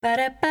Literally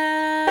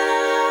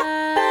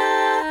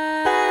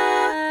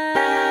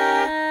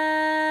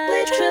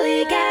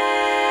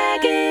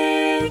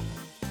gagging.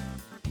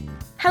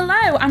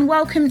 Hello and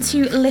welcome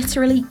to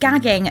Literally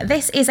Gagging.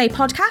 This is a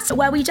podcast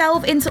where we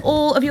delve into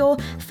all of your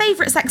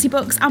favourite sexy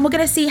books and we're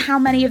going to see how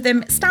many of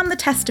them stand the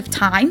test of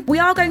time. We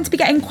are going to be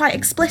getting quite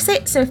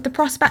explicit, so if the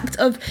prospect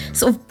of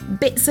sort of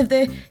bits of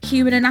the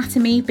human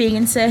anatomy being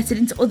inserted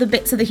into other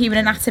bits of the human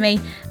anatomy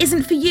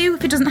isn't for you,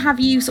 if it doesn't have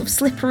you sort of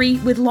slippery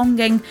with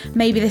longing,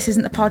 maybe this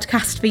isn't the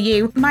podcast for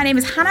you. My name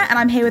is Hannah and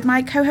I'm here with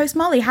my co-host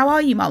Molly. How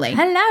are you, Molly?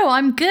 Hello,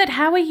 I'm good.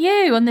 How are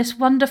you on this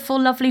wonderful,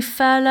 lovely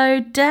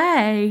furloughed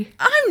day?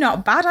 I'm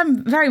not bad.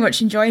 I'm very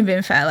much enjoying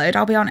being furloughed,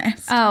 I'll be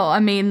honest. Oh, I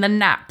mean, the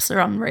naps are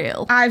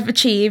unreal. I've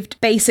achieved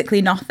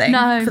basically nothing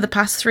for the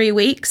past 3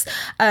 weeks,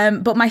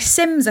 but my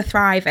Sims are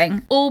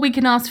thriving. All we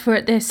can ask for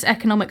at this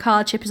economic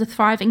hardship is a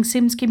thriving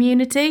Sims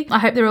community. I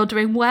hope they're all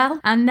doing well.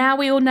 And now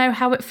we all know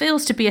how it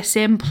feels to be a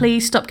Sim.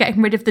 Please stop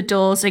getting rid of the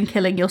doors and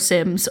killing your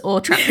Sims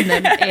or trapping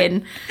them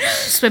in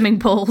swimming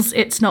pools.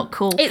 It's not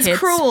cool, It's kids.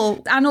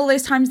 cruel. And all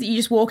those times that you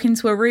just walk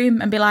into a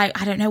room and be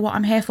like, I don't know what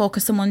I'm here for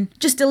because someone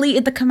just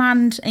deleted the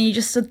command and you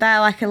just stood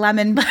there like a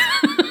lemon.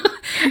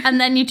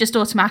 And then you just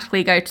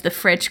automatically go to the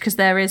fridge because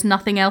there is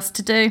nothing else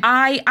to do.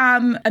 I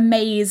am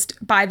amazed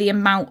by the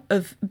amount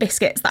of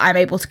biscuits that I'm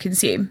able to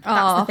consume.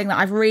 That's the thing that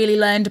I've really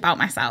learned about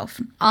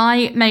myself.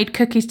 I made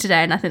cookies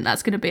today and I think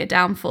that's going to be a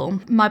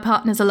downfall. My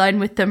partner's alone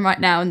with them right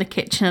now in the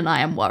kitchen and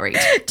I am worried.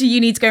 Do you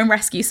need to go and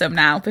rescue some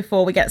now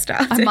before we get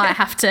started? I might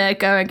have to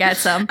go and get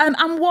some.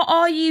 And what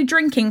are you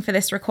drinking for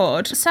this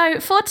record? So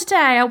for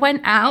today, I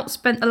went out,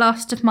 spent the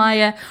last of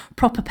my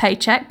proper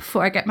paycheck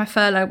before I get my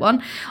furlough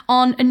one,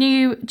 on a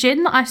new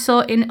gin that I saw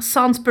in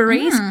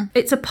Sainsbury's.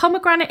 It's a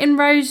pomegranate and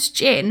rose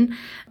gin,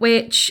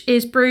 which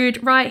is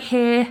brewed right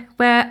here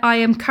where I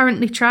am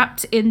currently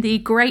trapped in the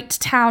great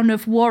town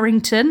of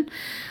Warrington,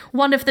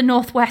 one of the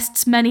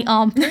Northwest's many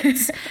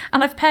armpits,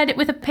 and I've paired it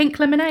with a pink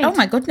lemonade. Oh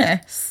my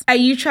goodness. Are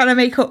you trying to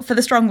make up for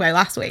the strong way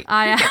last week?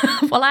 I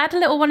had a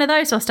little one of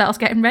those whilst I was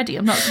getting ready,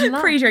 I'm not going to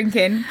lie.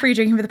 Pre-drinking for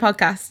the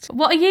podcast.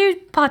 What are you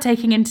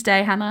partaking in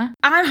today, Hannah?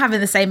 I'm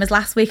having the same as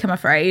last week, I'm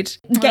afraid.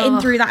 Getting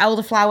through that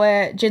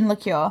elderflower gin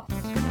liqueur.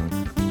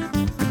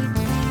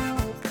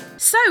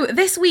 So,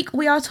 this week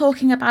we are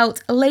talking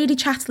about Lady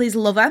Chatterley's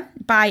Lover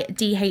by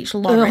D.H.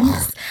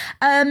 Lawrence.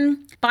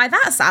 By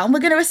that sound, we're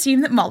going to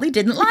assume that Molly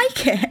didn't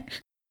like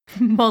it.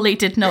 Molly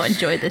did not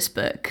enjoy this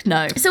book,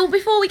 no. So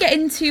before we get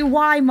into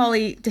why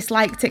Molly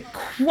disliked it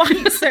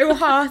quite so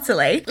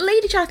heartily,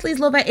 Lady Chatterley's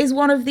Lover is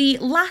one of the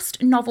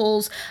last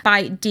novels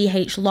by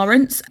D.H.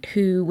 Lawrence,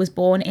 who was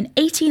born in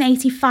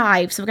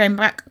 1885, so we're going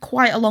back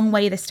quite a long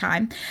way this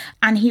time.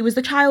 And he was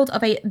the child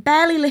of a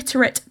barely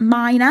literate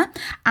miner,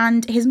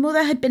 and his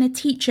mother had been a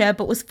teacher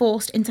but was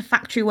forced into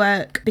factory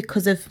work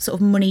because of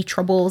sort of money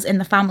troubles in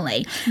the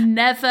family.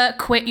 Never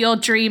quit your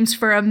dreams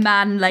for a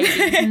man,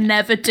 ladies.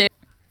 Never do.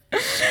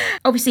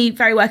 Obviously,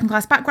 very working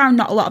class background,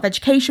 not a lot of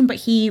education, but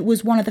he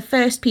was one of the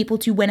first people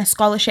to win a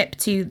scholarship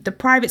to the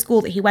private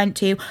school that he went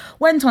to,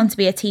 went on to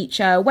be a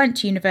teacher, went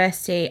to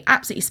university,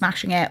 absolutely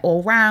smashing it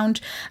all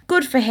round.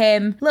 Good for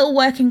him. Little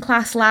working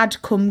class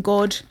lad, come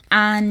good.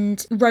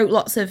 And wrote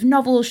lots of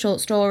novels, short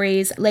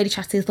stories. Lady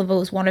Chatterley's Lover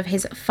was one of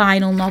his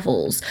final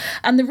novels.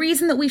 And the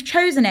reason that we've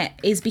chosen it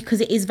is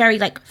because it is very,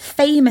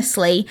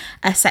 famously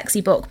a sexy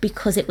book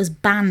because it was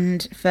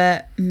banned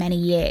for many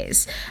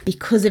years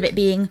because of it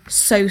being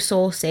so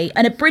saucy.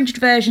 An abridged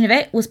version of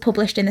it was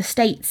published in the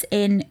States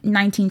in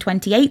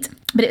 1928,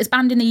 but it was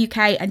banned in the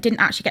UK and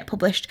didn't actually get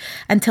published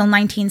until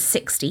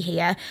 1960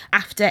 here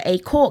after a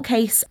court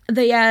case.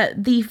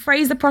 The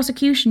phrase the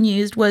prosecution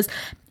used was,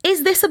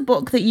 "Is this a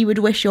book that you would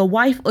wish your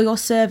wife or your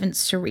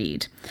servants to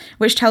read?"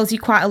 Which tells you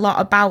quite a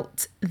lot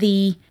about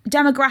the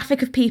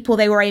demographic of people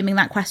they were aiming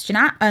that question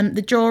at.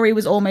 The jury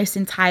was almost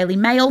entirely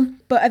male,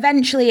 but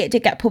eventually it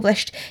did get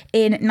published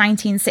in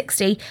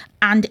 1960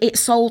 and it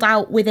sold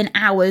out within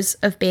hours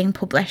of being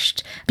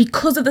published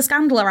because of the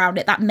scandal around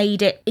it that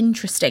made it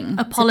interesting.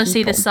 A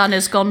policy the Sun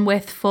has gone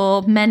with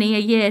for many a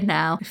year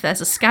now. If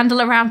there's a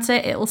scandal around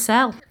it, it'll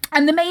sell.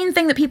 And the main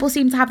thing that people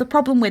seem to have the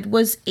problem with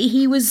was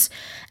he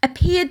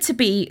appeared to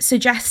be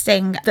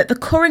suggesting that the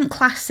current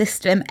class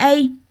system,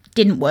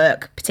 didn't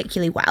work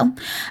particularly well.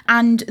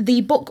 And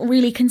the book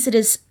really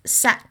considers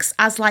sex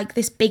as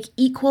this big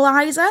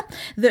equalizer,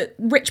 that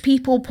rich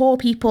people, poor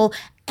people,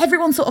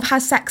 everyone sort of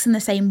has sex in the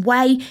same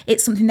way.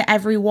 It's something that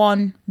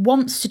everyone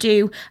wants to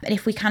do. And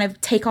if we kind of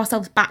take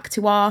ourselves back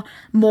to our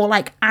more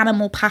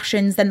animal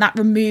passions, then that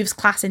removes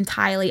class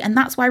entirely. And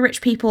that's why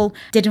rich people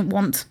didn't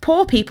want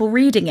poor people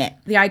reading it.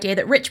 The idea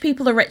that rich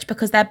people are rich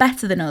because they're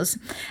better than us.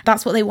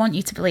 That's what they want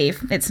you to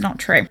believe. It's not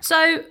true.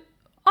 So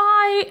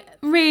I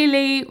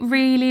really,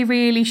 really,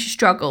 really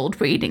struggled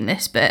reading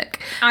this book.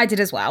 I did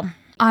as well.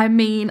 I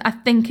mean, I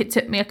think it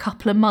took me a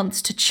couple of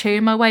months to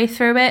chew my way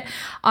through it.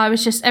 I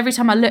was just, every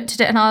time I looked at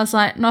it and I was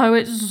like, no,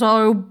 it's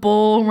so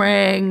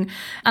boring.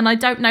 And I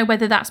don't know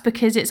whether that's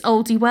because it's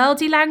oldie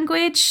worldy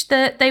language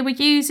that they were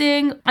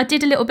using. I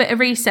did a little bit of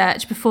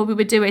research before we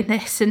were doing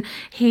this, and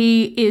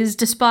he is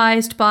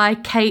despised by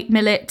Kate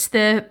Millett,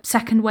 the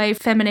second wave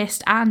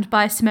feminist, and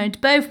by Simone de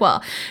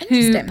Beauvoir,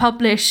 who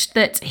published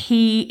that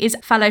he is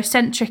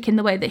phallocentric in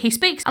the way that he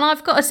speaks. And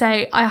I've got to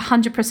say, I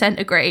 100%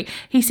 agree.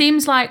 He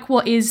seems like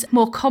what is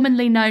more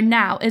commonly known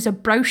now as a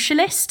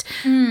brocialist.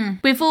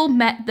 We've all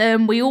met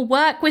them. We all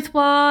work with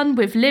one.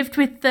 We've lived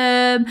with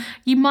them.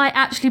 You might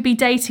actually be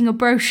dating a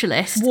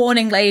brocialist.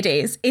 Warning,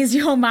 ladies, is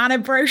your man a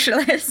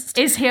brocialist?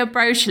 Is he a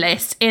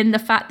brocialist in the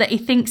fact that he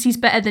thinks he's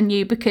better than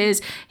you because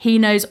he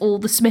knows all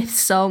the Smiths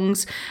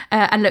songs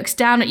and looks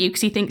down at you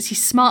because he thinks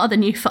he's smarter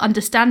than you for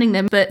understanding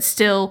them, but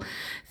still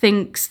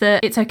thinks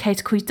that it's okay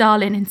to call you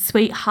darling and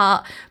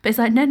sweetheart, but it's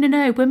like,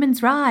 no,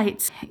 women's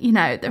rights. You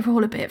know, they're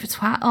all a bit of a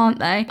twat, aren't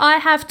they? I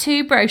have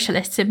two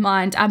brocialists in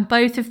mind, and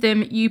both of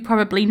them you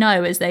probably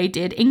know, as they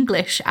did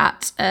English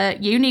at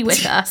uni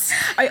with us.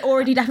 I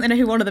already definitely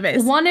know who one of them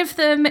is. One of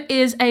them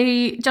is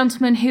a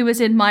gentleman who was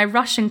in my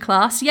Russian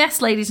class.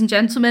 Yes, ladies and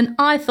gentlemen,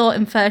 I thought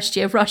in first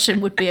year Russian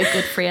would be a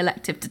good free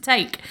elective to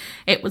take.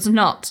 It was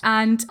not.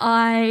 And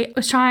I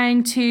was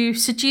trying to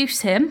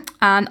seduce him,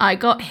 and I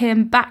got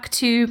him back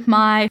to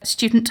my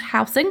student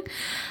housing,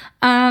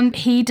 and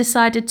he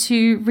decided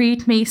to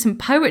read me some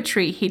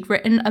poetry he'd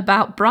written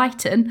about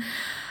Brighton,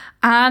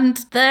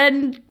 and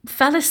then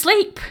fell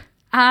asleep.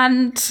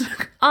 And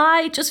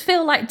I just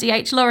feel like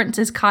D.H. Lawrence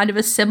is kind of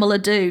a similar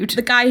dude.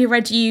 The guy who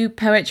read you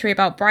poetry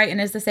about Brighton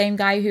is the same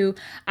guy who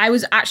I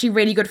was actually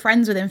really good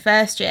friends with in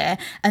first year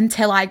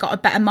until I got a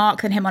better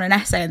mark than him on an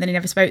essay, and then he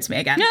never spoke to me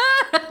again.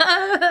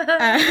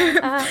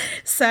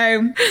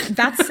 So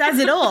that says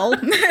it all.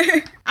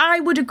 I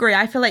would agree.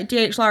 I feel like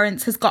D.H.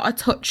 Lawrence has got a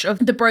touch of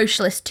the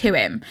brocialist to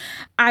him.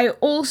 I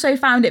also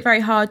found it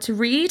very hard to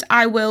read.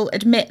 I will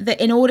admit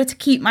that in order to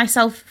keep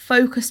myself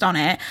focused on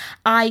it,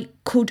 I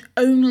could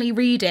only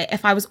read it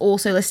if I was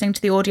also listening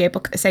to the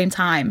audiobook at the same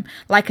time,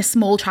 like a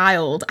small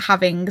child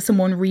having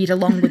someone read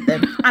along with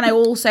them. And I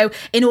also,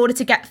 in order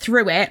to get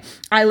through it,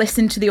 I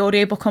listened to the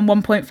audiobook on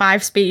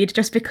 1.5 speed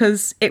just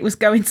because it was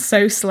going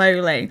so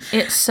slowly.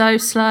 It's so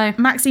slow.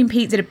 Maxine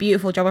Peet did a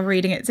beautiful job of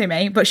reading it to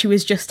me, but she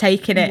was just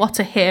taking it. What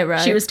a hero.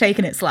 She was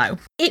taking it slow.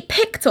 It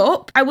picked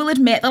up, I will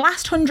admit, the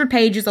last 100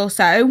 pages or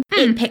so,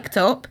 it picked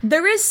up.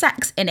 There is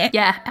sex in it.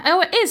 Yeah. Oh,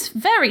 it is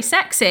very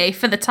sexy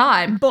for the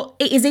time. But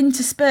it is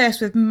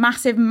interspersed with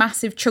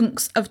massive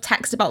chunks of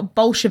text about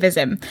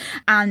Bolshevism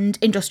and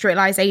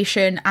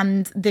industrialisation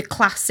and the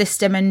class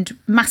system and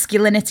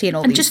masculinity and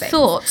all these things. And just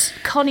thoughts.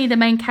 Connie, the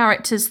main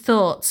character's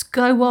thoughts,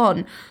 go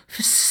on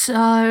for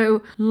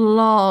so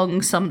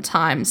long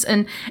sometimes,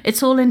 and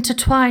it's all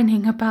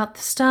intertwining about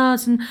the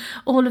stars and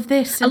all of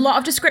this. A lot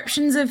of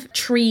descriptions of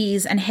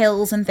trees and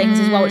hills and things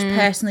as well, which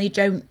personally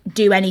don't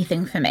do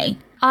anything for me.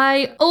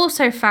 I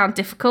also found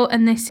difficult,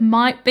 and this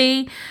might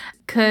be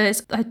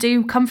because I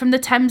do come from the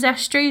Thames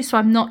estuary, so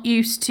I'm not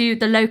used to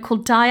the local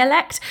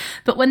dialect.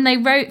 But when they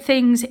wrote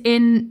things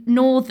in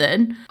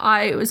Northern,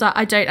 I was like,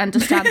 I don't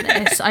understand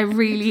this. I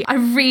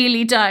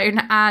really don't.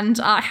 And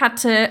I had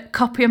to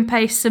copy and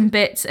paste some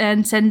bits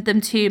and send them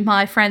to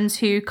my friends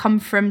who come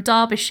from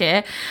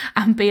Derbyshire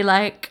and be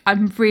like,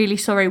 I'm really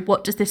sorry,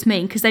 what does this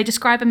mean? Because they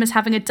describe him as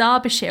having a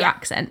Derbyshire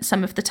accent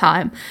some of the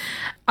time.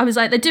 I was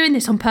like, they're doing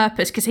this on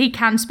purpose because he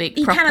can speak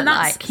proper, and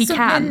that's like he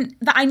can.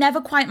 That I never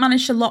quite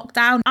managed to lock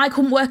down. I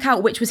couldn't work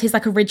out which was his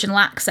like original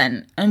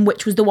accent and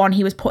which was the one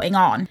he was putting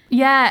on.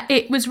 Yeah,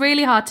 it was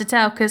really hard to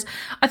tell because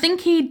I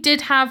think he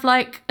did have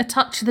like a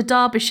touch of the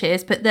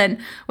Derbyshires, but then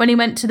when he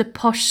went to the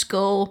posh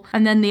school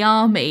and then the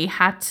army,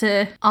 had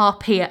to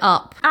RP it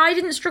up. I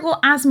didn't struggle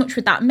as much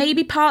with that.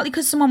 Maybe partly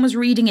because someone was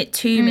reading it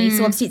to me,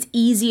 so obviously it's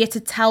easier to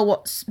tell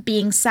what's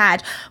being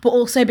said, but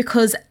also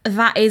because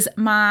that is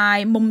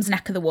my mum's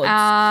neck of the woods.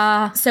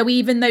 So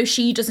even though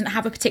she doesn't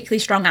have a particularly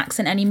strong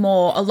accent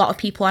anymore, a lot of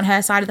people on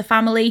her side of the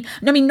family,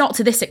 I mean, not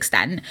to this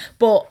extent,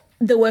 but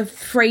there were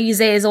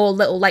phrases or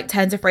little like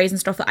turns of phrase and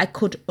stuff that I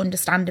could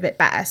understand a bit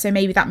better. So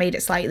maybe that made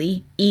it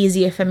slightly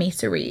easier for me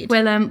to read.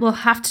 We'll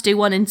have to do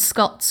one in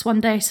Scots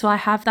one day, so I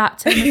have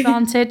that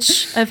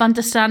advantage of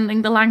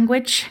understanding the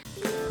language.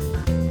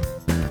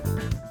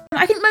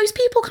 I think most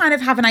people kind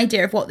of have an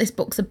idea of what this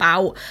book's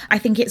about. I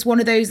think it's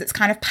one of those that's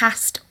kind of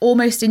passed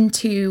almost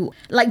into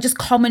like just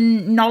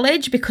common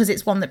knowledge because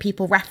it's one that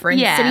people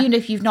reference. Yeah. So even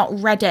if you've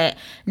not read it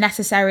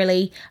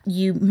necessarily,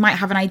 you might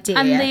have an idea.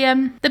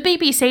 And the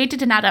BBC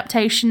did an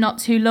adaptation not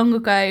too long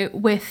ago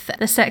with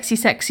the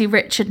sexy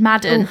Richard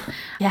Madden. Oof.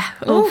 Yeah,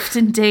 oof,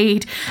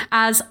 indeed.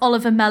 As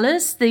Oliver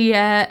Mellors,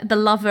 the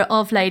lover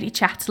of Lady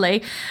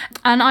Chatterley.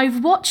 And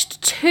I've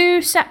watched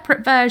two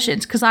separate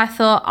versions because I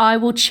thought I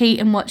will cheat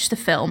and watch the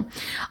film.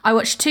 I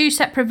watched two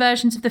separate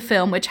versions of the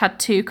film which had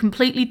two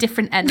completely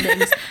different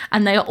endings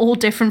and they are all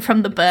different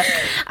from the book.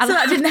 And so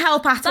that didn't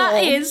help at all.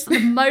 That is the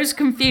most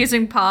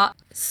confusing part.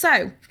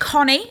 So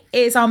Connie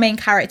is our main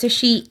character.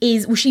 She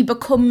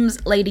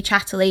becomes Lady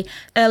Chatterley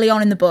early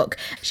on in the book.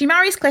 She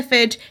marries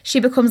Clifford. She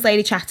becomes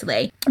Lady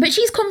Chatterley. But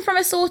she's come from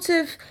a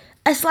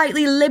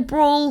slightly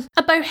liberal...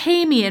 A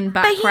bohemian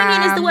background.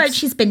 Bohemian is the word.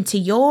 She's been to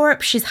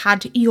Europe. She's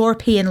had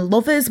European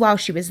lovers while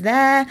she was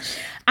there.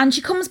 And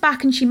she comes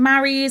back and she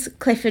marries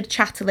Clifford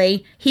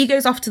Chatterley. He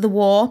goes off to the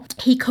war.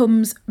 He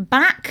comes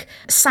back,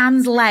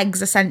 sans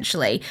legs,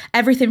 essentially.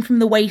 Everything from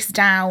the waist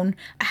down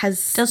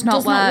does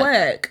not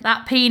work.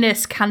 That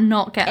penis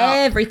cannot get up.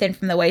 Everything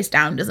from the waist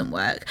down doesn't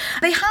work.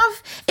 They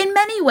have, in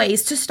many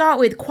ways, to start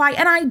with, quite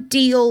an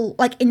ideal,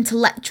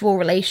 intellectual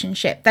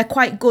relationship. They're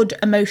quite good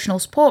emotional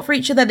support for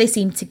each other. They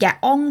seem to get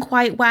on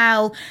quite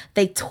well.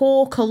 They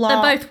talk a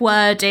lot. They're both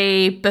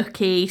wordy,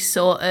 booky,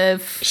 sort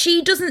of.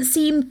 She doesn't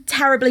seem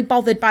terribly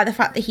bothered by the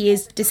fact that he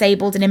is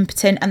disabled and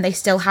impotent, and they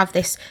still have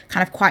this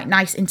kind of quite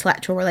nice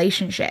intellectual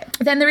relationship.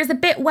 Then there is a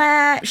bit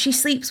where she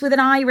sleeps with an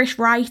Irish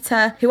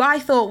writer who I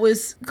thought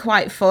was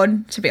quite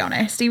fun, to be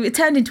honest. He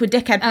turned into a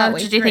dickhead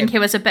partway Did you think he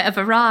was a bit of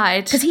a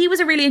ride? Because he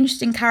was a really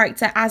interesting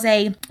character as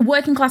a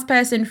working class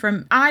person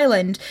from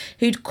Ireland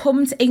who'd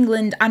come to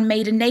England and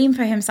made a name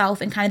for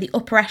himself in kind of the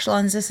upper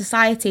echelons of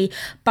society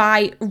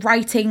by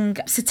writing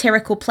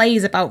satirical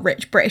plays about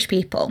rich British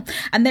people.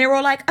 And they were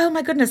all like, oh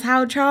my goodness,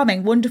 how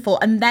charming, wonderful.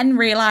 And then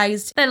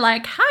realised... They're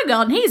like, hang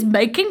on, he's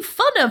making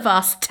fun of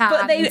us, Tans.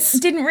 But they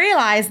didn't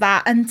realise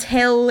that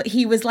until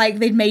he was like,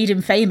 they'd made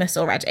him famous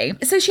already.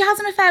 So she has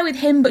an affair with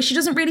him, but she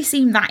doesn't really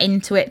seem that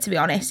into it, to be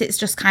honest. It's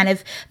just kind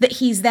of that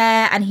he's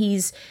there and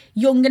he's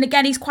young, and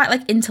again, he's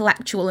quite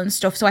intellectual and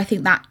stuff. So I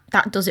think that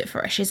does it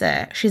for her.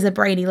 She's a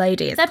brainy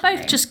lady. They're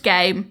both just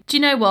game. Do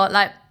you know what?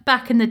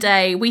 Back in the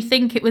day, we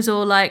think it was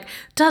all like,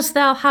 does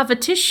thou have a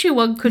tissue,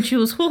 Uncle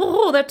Jules?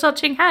 Oh, they're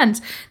touching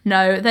hands.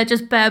 No, they're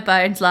just bare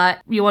bones, like,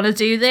 you want to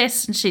do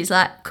this? And she's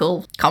like,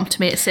 cool, come to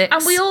me at 6.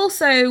 And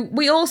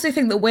we also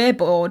think that we're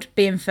bored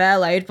being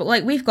furloughed, but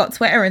we've got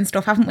Twitter and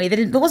stuff, haven't we?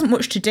 There wasn't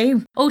much to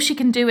do. All she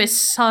can do is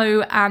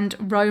sew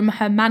and roam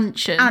her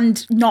mansion.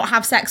 And not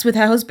have sex with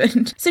her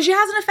husband. So she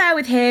has an affair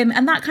with him,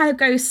 and that kind of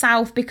goes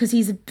south because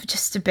he's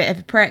just a bit of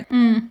a prick.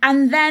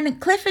 And then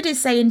Clifford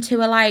is saying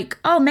to her,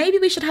 oh, maybe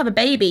we should have a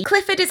baby.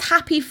 Clifford is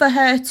happy for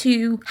her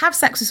to have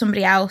sex with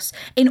somebody else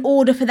in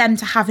order for them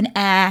to have an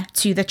heir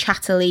to the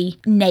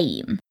Chatterley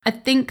name. I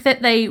think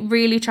that they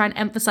really try and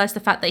emphasise the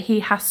fact that he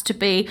has to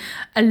be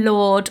a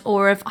lord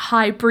or of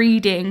high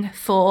breeding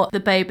for the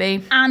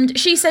baby. And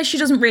she says she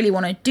doesn't really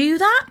want to do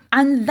that.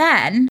 And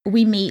then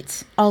we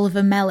meet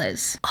Oliver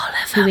Mellors,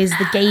 who is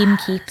the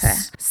gamekeeper.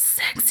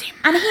 Sexy.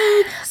 And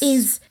he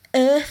is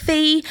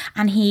earthy,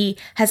 and he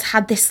has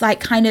had this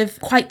kind of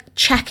quite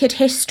checkered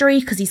history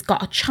because he's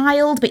got a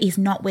child but he's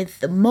not with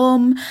the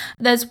mum.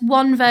 There's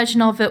one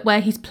version of it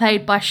where he's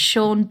played by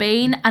Sean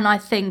Bean, and I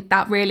think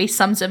that really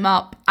sums him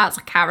up as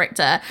a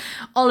character.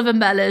 Oliver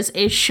Mellors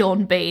is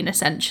Sean Bean,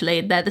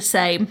 essentially. They're the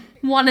same.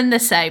 One and the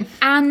same.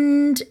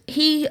 And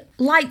he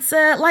lights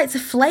a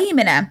flame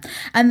in her,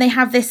 and they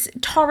have this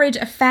torrid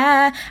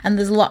affair, and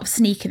there's a lot of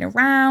sneaking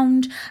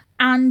around.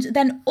 And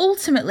then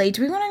ultimately,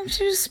 do we want to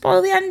just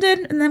spoil the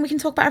ending and then we can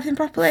talk about everything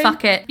properly?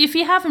 Fuck it. If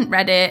you haven't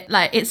read it,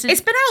 it's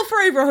been out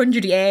for over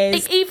 100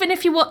 years. Even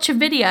if you watch a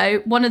video,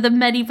 one of the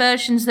many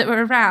versions that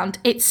were around,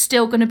 it's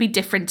still going to be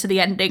different to the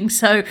ending.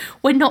 So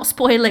we're not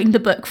spoiling the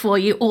book for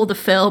you or the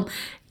film.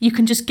 You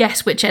can just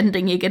guess which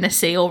ending you're going to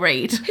see or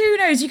read. Who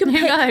knows? You can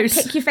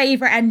pick your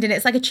favourite ending.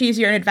 It's like a choose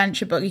your own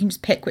adventure book. You can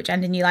just pick which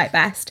ending you like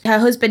best. Her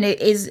husband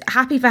is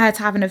happy for her to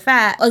have an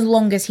affair as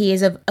long as he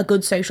is of a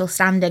good social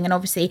standing. And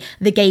obviously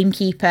the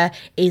gamekeeper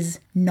is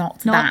not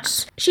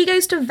that. She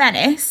goes to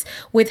Venice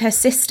with her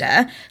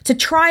sister to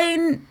try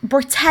and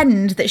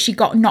pretend that she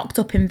got knocked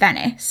up in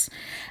Venice.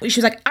 She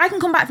was like, I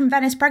can come back from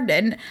Venice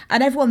pregnant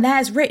and everyone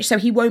there's rich, so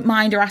he won't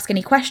mind or ask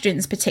any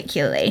questions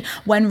particularly,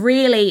 when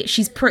really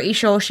she's pretty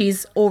sure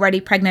she's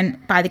already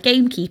pregnant by the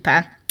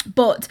gamekeeper.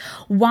 But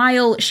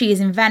while she is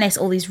in Venice,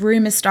 all these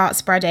rumours start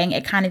spreading.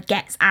 It kind of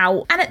gets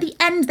out. And at the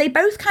end, they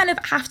both kind of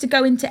have to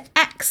go into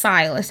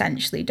exile,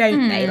 essentially,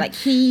 don't they?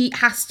 He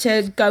has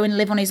to go and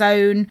live on his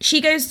own. She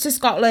goes to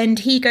Scotland.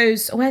 He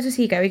goes... Where does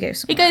he go? He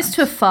goes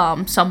to a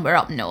farm somewhere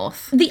up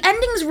north. The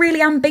ending's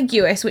really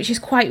ambiguous, which is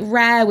quite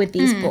rare with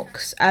these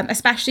books,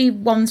 especially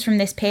ones from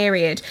this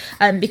period,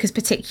 because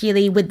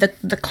particularly with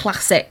the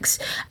classics,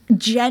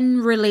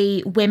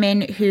 generally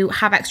women who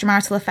have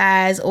extramarital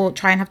affairs or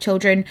try and have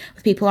children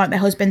with people like their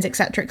husbands,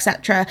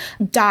 etc.,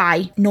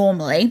 die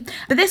normally.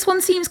 But this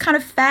one seems kind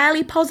of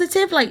fairly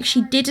positive.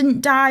 She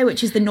didn't die,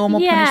 which is the normal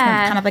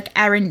punishment, kind of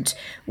errant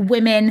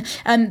women.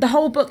 The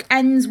whole book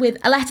ends with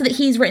a letter that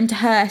he's written to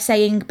her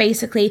saying,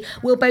 basically,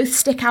 we'll both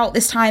stick out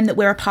this time that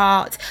we're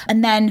apart,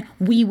 and then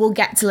we will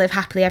get to live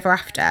happily ever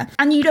after.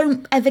 And you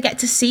don't ever get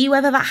to see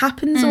whether that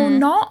happens or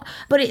not,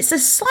 but it's a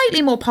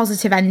slightly more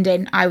positive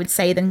ending, I would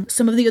say, than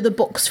some of the other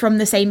books from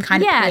the same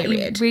kind of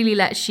period. He really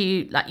lets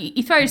you,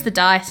 he throws the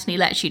dice and he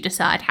lets you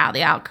decide how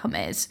the outcome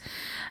is,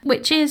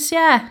 which is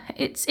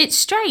it's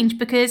strange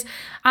because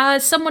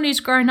As someone who's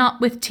grown up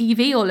with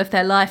TV all of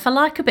their life, I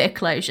like a bit of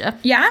closure.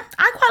 Yeah,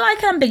 I quite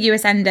like an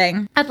ambiguous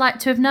ending. I'd like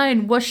to have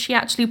known, was she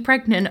actually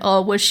pregnant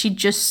or was she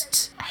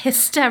just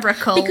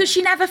hysterical? Because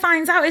she never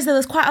finds out, is there?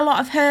 There's quite a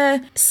lot of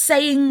her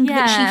saying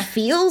that she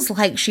feels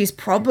like she's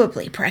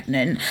probably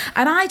pregnant.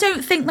 And I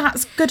don't think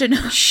that's good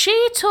enough.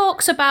 She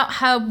talks about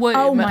her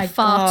womb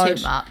far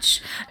too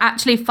much.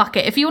 Actually, fuck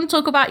it. If you want to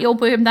talk about your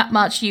womb that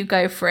much, you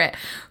go for it.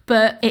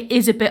 But it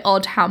is a bit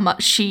odd how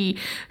much she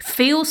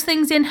feels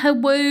things in her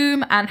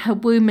womb, and her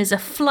womb is a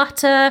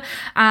flutter.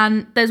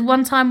 And there's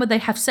one time where they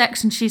have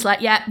sex and she's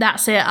like, yeah,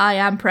 that's it, I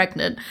am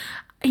pregnant.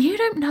 You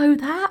don't know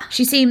that.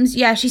 She seems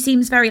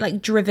very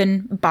like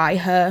driven by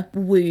her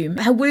womb.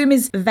 Her womb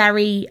is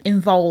very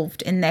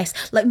involved in this,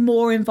 like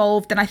more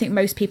involved than I think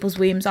most people's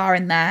wombs are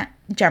in their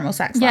general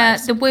sex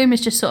lives. The womb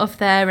is just sort of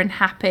there and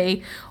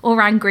happy or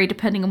angry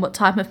depending on what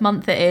time of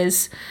month it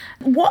is.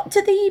 What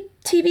do the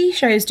TV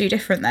shows do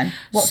different then?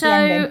 What's the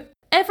ending?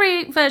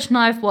 Every version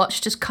I've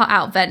watched has cut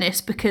out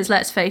Venice because,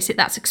 let's face it,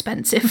 that's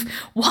expensive.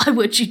 Why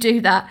would you do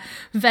that?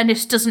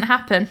 Venice doesn't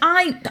happen.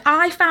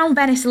 I found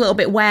Venice a little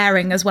bit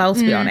wearing as well,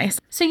 to be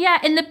honest. So yeah,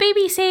 in the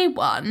BBC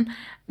one,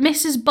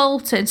 Mrs.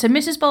 Bolton. So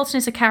Mrs. Bolton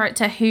is a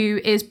character who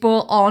is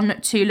brought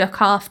on to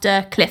look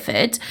after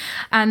Clifford.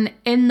 And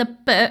in the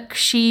book,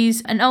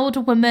 she's an older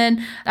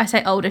woman. I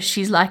say older,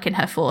 she's like in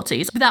her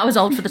 40s. But that was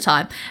old for the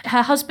time.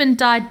 Her husband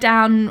died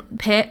down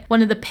pit,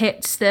 one of the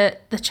pits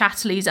that the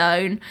Chatterleys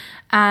own.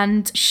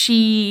 And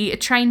she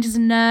trained as a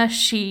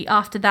nurse.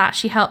 After that,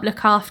 she helped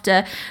look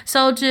after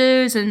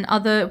soldiers and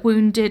other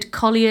wounded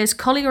colliers.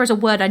 Collier is a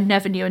word I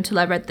never knew until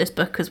I read this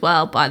book as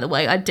well, by the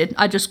way. I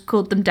just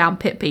called them down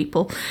pit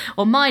people.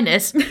 Or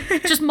miners.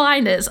 Just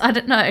miners. I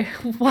don't know.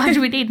 Why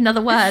do we need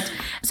another word?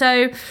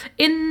 So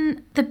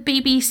in the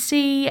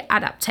BBC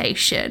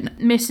adaptation,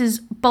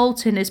 Mrs.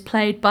 Bolton is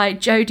played by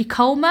Jodie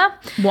Comer.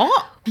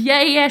 What?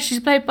 Yeah, she's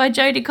played by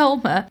Jodie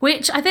Comer,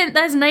 which I think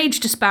there's an age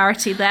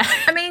disparity there.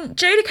 I mean,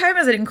 Jodie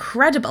Comer's an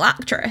incredible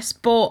actress,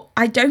 but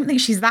I don't think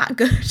she's that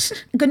good.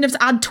 Good enough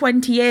to add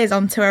 20 years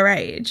onto her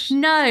age.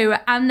 No,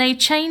 and they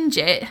change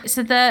it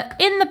so that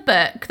in the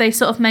book, they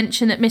sort of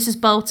mention that Mrs.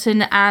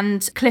 Bolton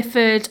and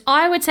Clifford,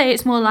 I would say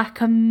it's more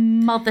like a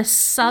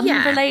mother-son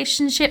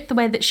relationship, the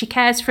way that she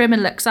cares for him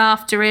and looks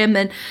after him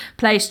and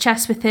plays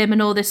chess with him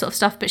and all this sort of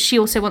stuff, but she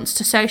also wants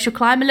to social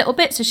climb a little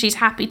bit, so she's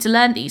happy to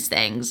learn these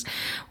things.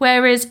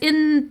 Whereas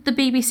in the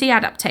BBC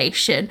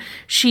adaptation,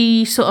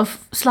 she sort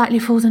of slightly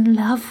falls in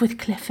love with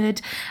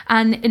Clifford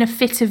and in a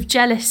fit of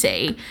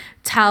jealousy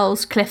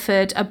tells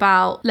Clifford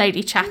about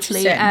Lady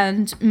Chatterley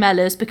and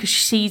Mellors because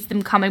she sees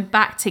them coming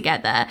back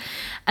together.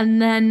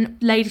 And then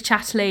Lady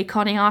Chatterley,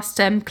 Connie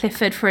asked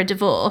Clifford for a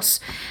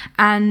divorce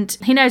and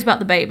he knows about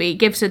the baby,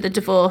 gives her the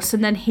divorce,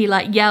 and then he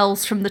like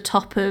yells from the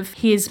top of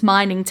his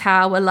mining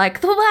tower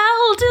like, the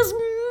world is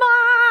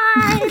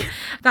mine!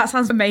 That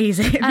sounds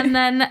amazing. And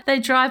then they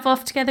drive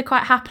off together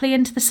quite happily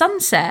into the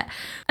sunset.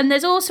 And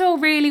there's also a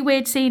really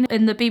weird scene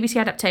in the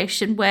BBC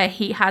adaptation where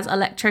he has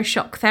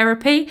electroshock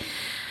therapy,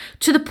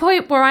 to the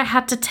point where I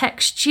had to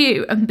text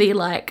you and be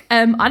like,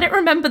 I don't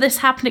remember this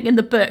happening in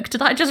the book.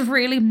 Did I just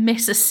really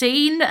miss a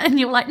scene? And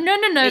you're like, no.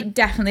 It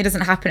definitely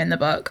doesn't happen in the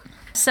book.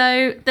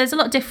 So there's a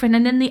lot different.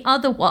 And in the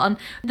other one,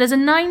 there's a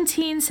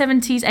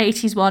 1970s,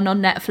 80s one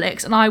on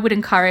Netflix, and I would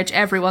encourage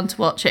everyone to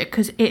watch it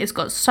because it has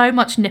got so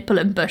much nipple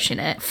and bush in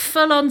it.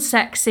 Full on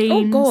sex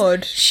scenes. Oh,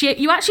 God. Shit,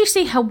 you actually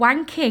see her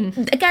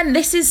wanking. Again,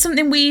 this is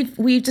something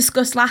we've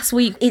discussed last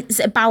week. It's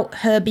about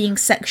her being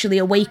sexually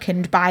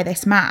awakened by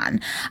this man.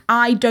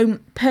 I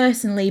don't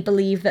personally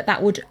believe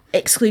that would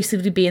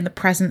exclusively be in the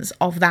presence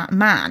of that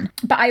man.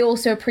 But I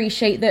also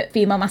appreciate that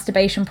female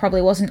masturbation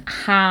probably wasn't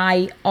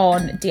high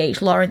on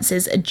D.H.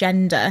 Lawrence's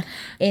agenda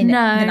in the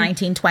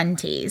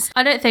 1920s.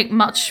 I don't think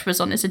much was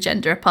on his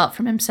agenda apart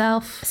from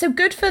himself. So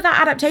good for that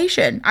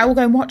adaptation. I will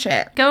go and watch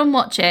it. Go and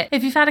watch it.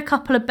 If you've had a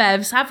couple of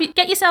bevs,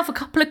 get yourself a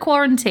couple of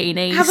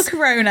quarantinis. Have a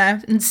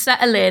Corona. And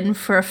settle in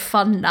for a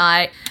fun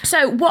night.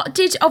 So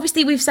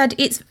obviously we've said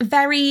it's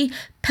very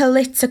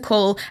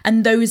political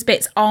and those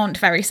bits aren't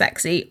very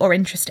sexy or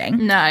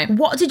interesting. No.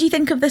 What did you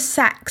think of the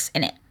sex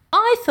in it?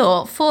 I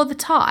thought for the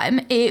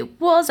time it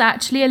was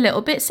actually a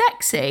little bit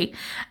sexy.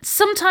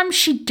 Sometimes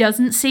she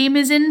doesn't seem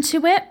as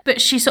into it,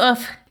 but she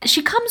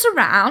comes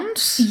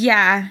around.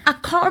 Yeah. I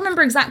can't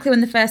remember exactly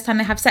when the first time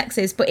they have sex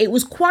is, but it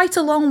was quite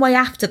a long way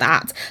after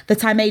that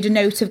I made a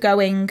note of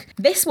going,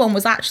 this one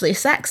was actually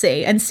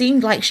sexy and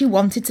seemed like she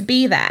wanted to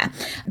be there.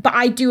 But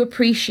I do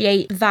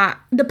appreciate that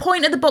the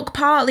point of the book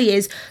partly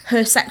is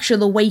her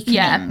sexual awakening.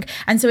 Yeah.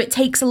 And so it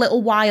takes a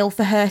little while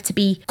for her to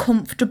be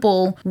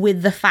comfortable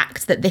with the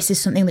fact that this is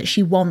something that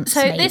she wants.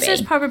 So this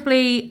is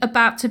probably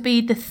about to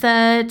be the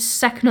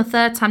second or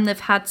third time they've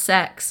had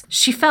sex.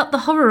 She felt the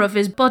horror of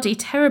his body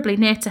terribly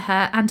near to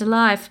her and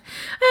alive.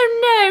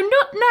 Oh no,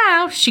 not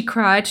now, she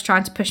cried,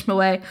 trying to push him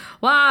away.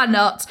 Why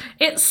not?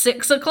 It's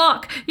 6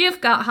 o'clock. You've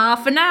got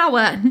half an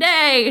hour.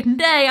 Nay,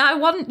 I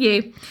want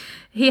you.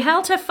 He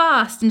held her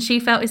fast and she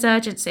felt his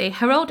urgency.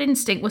 Her old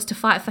instinct was to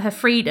fight for her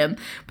freedom,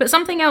 but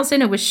something else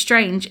in her was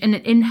strange and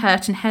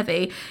inert and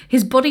heavy.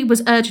 His body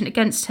was urgent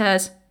against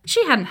hers.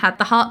 She hadn't had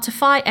the heart to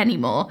fight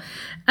anymore.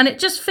 And it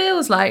just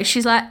feels like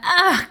she's like,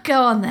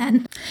 go on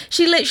then.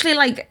 She literally,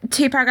 like,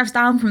 2 paragraphs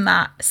down from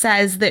that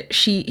says that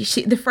she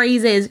the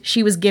phrase is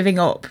she was giving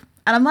up.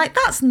 And I'm like,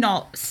 that's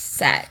not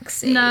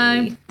sexy.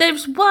 No.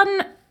 There's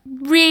one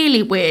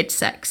really weird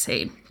sex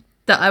scene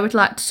that I would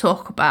like to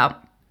talk about.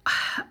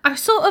 I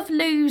sort of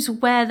lose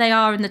where they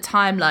are in the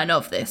timeline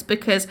of this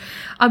because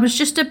I was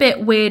just a bit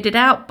weirded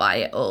out by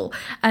it all.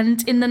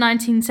 And in the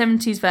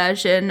 1970s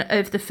version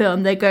of the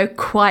film, they go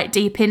quite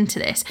deep into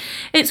this.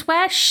 It's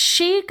where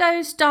she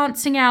goes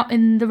dancing out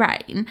in the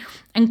rain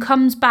and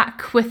comes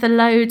back with a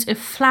load of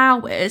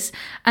flowers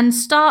and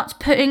starts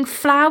putting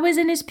flowers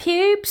in his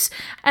pubes.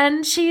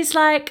 And she's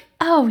like,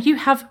 oh, you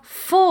have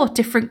 4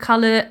 different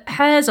colour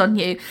hairs on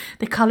you.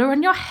 The colour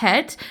on your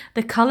head,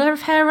 the colour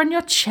of hair on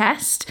your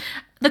chest,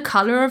 the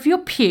colour of your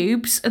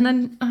pubes, and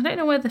then I don't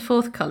know where the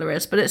 4th colour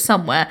is, but it's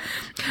somewhere.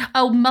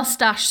 Oh,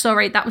 mustache,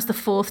 sorry, that was the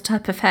 4th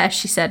type of hair,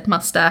 she said,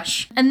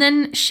 mustache. And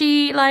then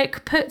she,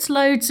 like, puts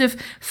loads of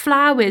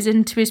flowers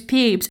into his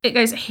pubes. It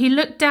goes, he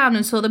looked down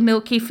and saw the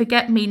milky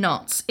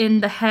forget-me-nots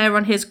in the hair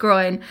on his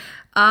groin.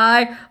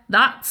 Aye,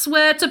 that's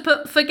where to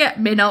put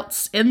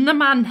forget-me-nots, in the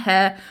man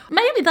hair.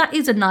 Maybe that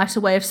is a nicer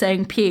way of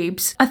saying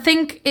pubes. I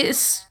think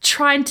it's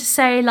trying to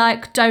say,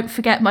 like, don't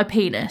forget my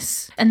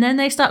penis. And then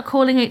they start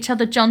calling each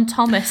other John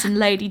Thomas and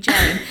Lady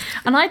Jane.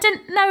 And I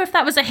didn't know if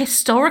that was a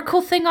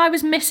historical thing I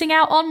was missing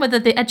out on, whether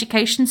the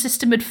education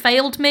system had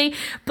failed me.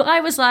 But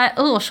I was like,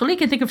 oh, surely you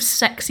can think of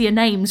sexier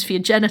names for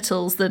your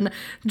genitals than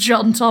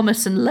John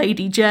Thomas and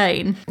Lady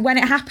Jane. When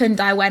it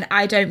happened, I went,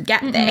 I don't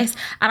get this.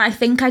 And I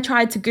think I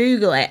tried to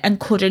Google it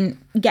and couldn't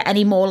get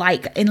any more,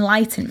 like,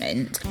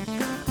 enlightenment.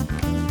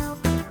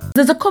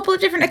 There's a couple of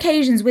different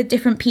occasions with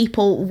different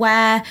people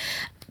where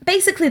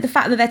basically the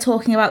fact that they're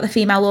talking about the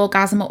female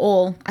orgasm at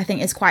all, I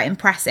think, is quite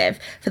impressive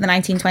for the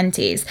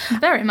 1920s.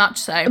 Very much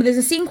so. But there's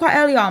a scene quite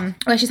early on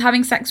where she's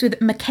having sex with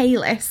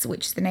Michaelis,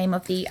 which is the name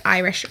of the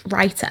Irish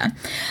writer,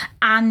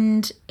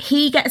 and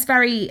he gets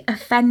very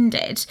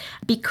offended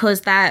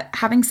because they're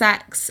having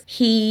sex.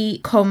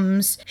 He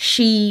comes,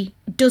 she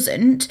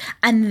doesn't,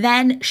 and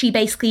then she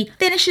basically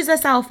finishes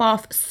herself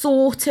off,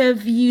 sort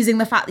of using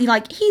the fact that,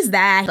 like, he's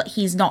there but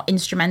he's not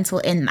instrumental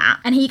in that,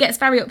 and he gets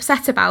very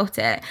upset about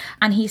it.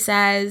 And he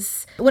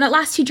says, when at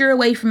last he drew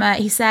away from her,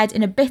 he said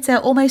in a bitter,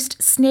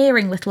 almost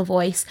sneering little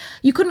voice,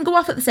 you couldn't go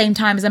off at the same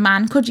time as a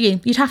man, could you?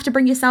 You'd have to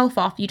bring yourself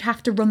off, you'd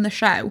have to run the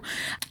show.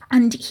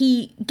 And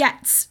he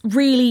gets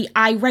really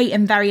irate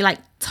and very, like,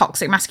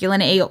 toxic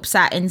masculinity,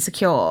 upset,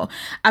 insecure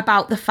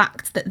about the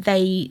fact that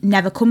they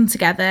never come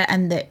together,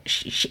 and that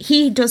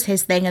he does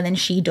his thing and then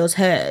she does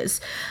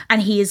hers,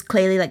 and he is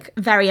clearly, like,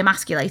 very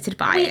emasculated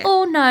by it. We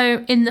all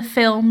know in the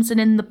films and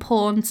in the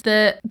porns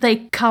that they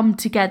come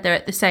together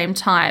at the same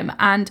time,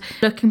 and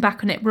looking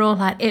back on it, we're all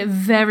like, it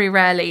very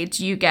rarely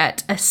do you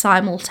get a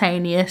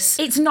simultaneous.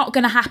 It's not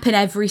going to happen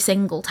every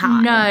single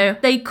time. No,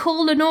 they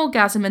call an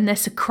orgasm and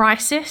this a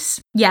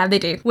crisis. Yeah, they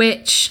do.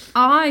 Which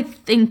I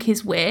think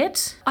is weird.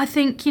 I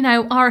think, you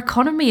know, our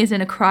economy is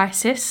in a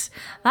crisis.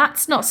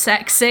 That's not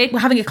sexy. We're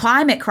having a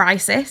climate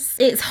crisis.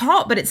 It's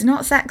hot, but it's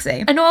not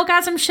sexy. An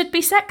orgasm should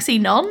be sexy,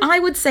 non? I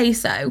would say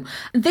so.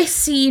 This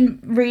scene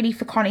really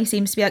for Connie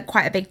seems to be, like,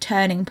 quite a big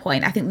turning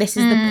point. I think this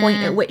is the point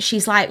at which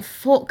she's like,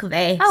 fuck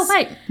this. Oh,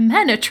 wait,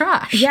 men are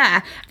trash.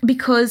 Yeah,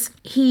 because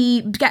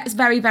he gets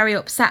very, very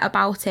upset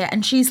about it.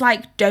 And she's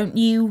like, don't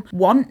you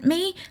want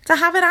me to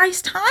have a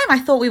nice time? I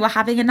thought we were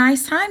having a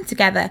nice time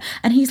together.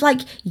 And he's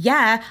like,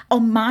 yeah,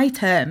 on my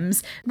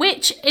terms.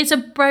 Which is a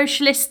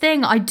brochureless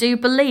thing, I do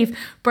believe.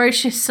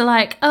 Brochurists are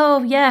like,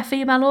 oh yeah,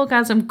 female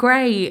orgasm,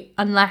 great,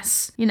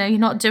 unless, you know, you're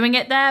not doing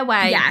it their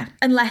way. Yeah,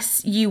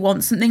 unless you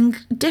want something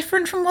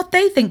different from what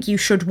they think you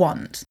should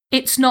want.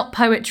 It's not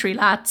poetry,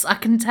 lads. I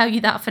can tell you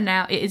that for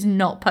now. It is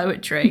not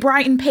poetry.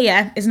 Brighton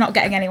Pier is not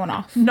getting anyone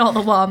off. Not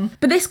the one.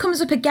 But this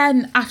comes up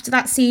again after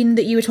that scene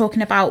that you were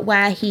talking about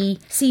where he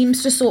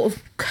seems to sort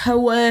of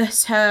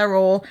coerce her,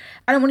 or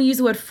I don't want to use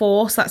the word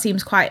force, that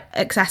seems quite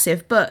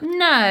excessive, but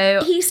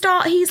no. He's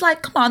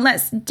like, come on,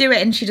 let's do it,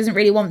 and she doesn't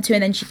really want to,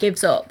 and then she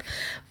gives up.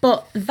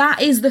 But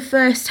that is the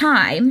first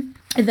time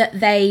that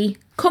they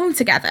come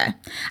together,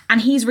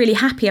 and he's really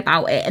happy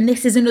about it. And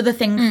this is another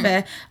thing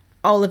for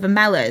Oliver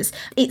Mellors.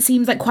 It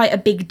seems like quite a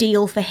big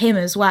deal for him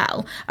as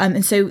well.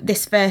 And so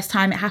this first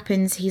time it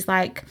happens, he's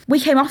like, we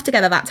came off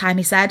together that time,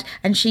 he said,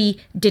 and she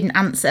didn't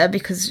answer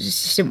because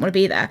she didn't want to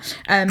be there.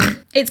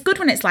 It's good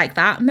when it's like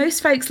that.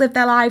 Most folks live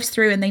their lives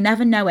through and they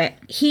never know it.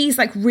 He's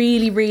like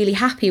really, really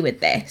happy with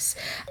this.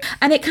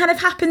 And it kind of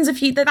happens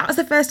that was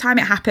the first time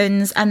it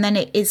happens, and then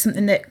it is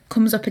something that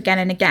comes up again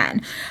and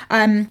again.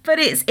 But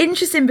it's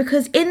interesting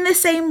because in the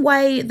same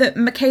way that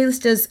Michaelis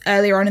does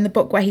earlier on in the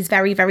book, where he's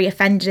very, very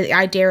offended at the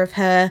idea of of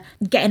her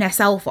getting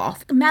herself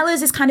off.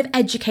 Mellors is kind of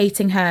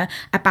educating her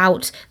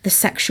about the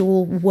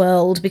sexual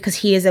world because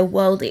he is a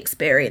worldly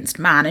experienced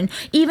man. And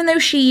even though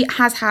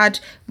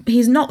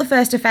he's not the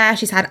first affair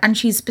she's had, and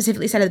she's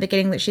specifically said at the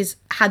beginning that she's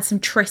had some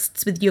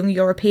trysts with young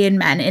European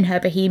men in her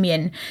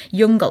bohemian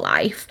younger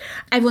life,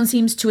 everyone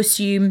seems to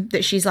assume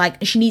that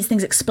she needs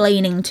things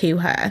explaining to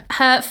her.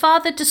 Her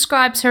father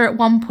describes her at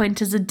one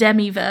point as a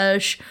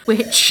demi-verge,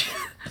 which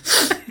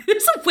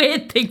is a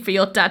weird thing for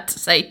your dad to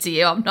say to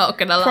you, I'm not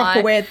gonna lie.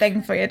 Proper weird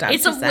thing for your dad to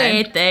say. It's a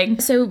weird thing.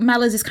 So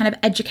Mellors is kind of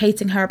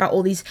educating her about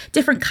all these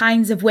different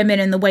kinds of women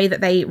and the way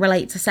that they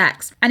relate to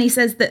sex. And he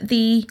says that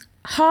the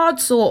hard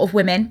sort of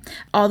women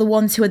are the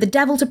ones who are the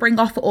devil to bring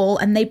off at all,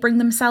 and they bring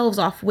themselves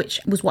off, which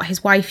was what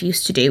his wife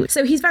used to do.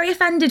 So he's very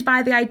offended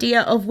by the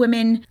idea of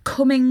women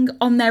coming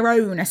on their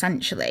own,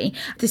 essentially.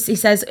 He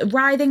says,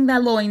 writhing their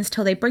loins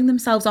till they bring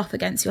themselves off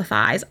against your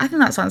thighs. I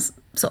think that sounds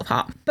sort of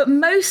hot. But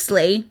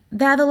mostly,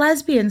 they're the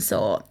lesbian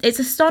sort. It's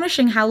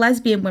astonishing how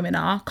lesbian women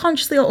are,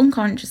 consciously or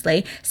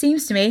unconsciously.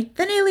 Seems to me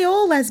they're nearly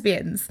all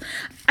lesbians.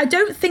 I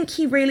don't think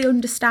he really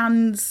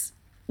understands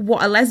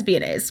what a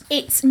lesbian is.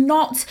 It's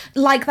not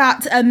like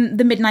that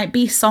the Midnight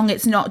Beast song.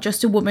 It's not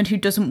just a woman who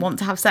doesn't want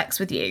to have sex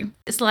with you.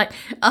 It's like,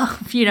 oh,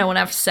 if you don't want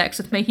to have sex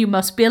with me, you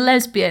must be a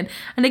lesbian.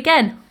 And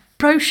again,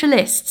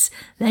 brocialists,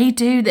 they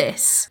do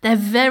this. They're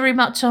very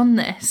much on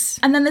this.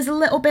 And then there's a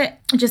little bit,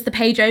 just the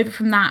page over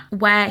from that,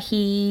 where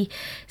he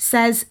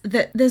says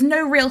that there's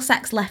no real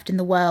sex left in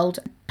the world.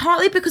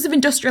 Partly because of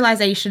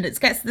industrialisation.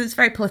 It's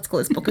very political,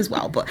 this book as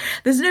well, but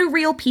there's no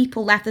real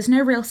people left. There's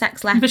no real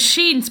sex left.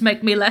 Machines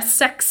make me less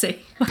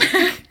sexy.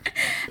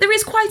 There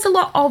is quite a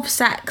lot of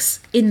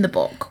sex in the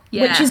book,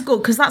 which is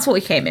good because that's what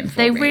we came in for.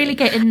 They really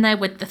get in there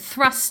with the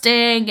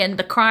thrusting and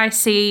the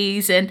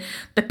crises and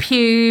the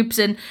pubes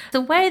and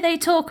the way they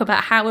talk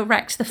about how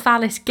erect the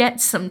phallus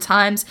gets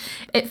sometimes.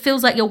 It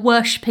feels like you're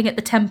worshipping at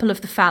the temple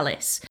of the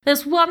phallus.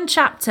 There's one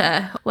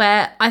chapter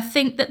where I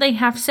think that they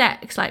have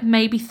sex like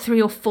maybe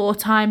 3 or 4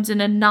 times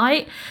in a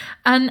night,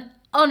 and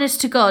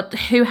honest to God,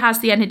 who has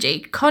the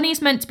energy?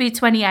 Connie's meant to be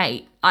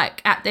 28, like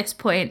at this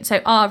point,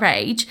 so our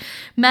age.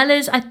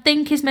 Mellors, I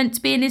think, is meant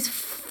to be in his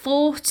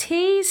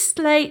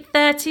 40s, late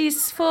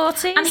 30s,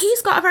 40s. And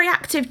he's got a very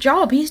active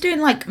job. He's doing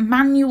like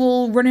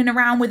manual running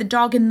around with a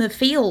dog in the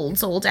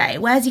fields all day.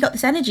 Where's he got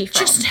this energy from?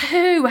 Just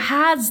who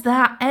has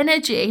that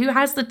energy? Who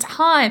has the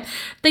time?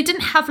 They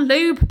didn't have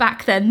lube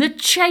back then. The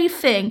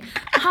chafing.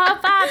 Her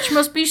vag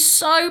must be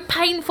so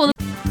painful.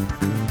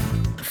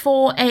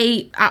 For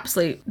a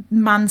absolute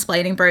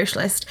mansplaining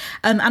brochure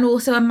and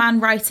also a man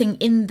writing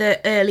in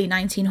the early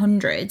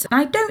 1900s.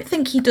 And I don't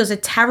think he does a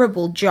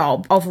terrible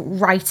job of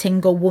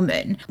writing a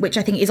woman, which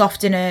I think is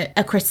often a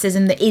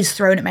criticism that is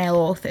thrown at male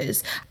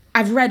authors.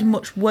 I've read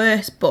much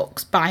worse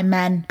books by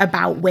men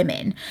about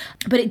women,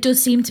 but it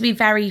does seem to be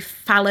very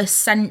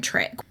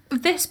phallus-centric.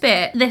 This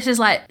is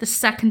like the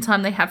second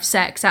time they have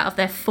sex out of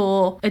their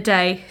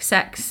 4-a-day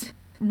sex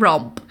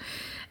romp.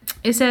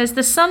 It says,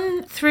 the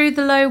sun through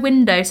the low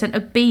window sent a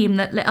beam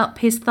that lit up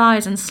his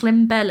thighs and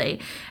slim belly,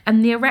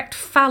 and the erect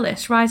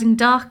phallus rising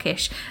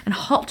darkish and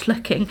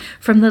hot-looking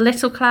from the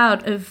little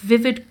cloud of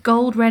vivid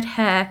gold-red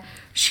hair.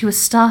 She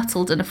was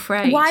startled and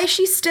afraid. Why is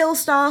she still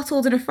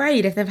startled and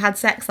afraid if they've had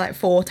sex like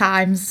 4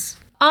 times?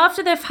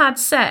 After they've had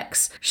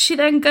sex, she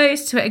then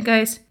goes to it and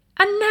goes,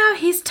 and now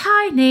he's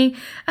tiny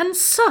and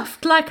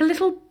soft like a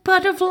little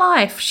bud of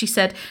life, she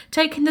said,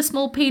 taking the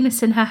small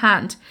penis in her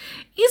hand.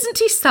 Isn't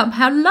he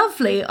somehow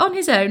lovely on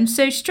his own,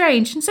 so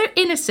strange and so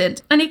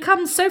innocent? And he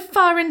comes so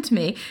far into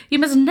me, you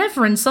must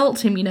never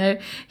insult him, you know.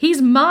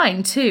 He's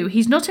mine too.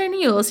 He's not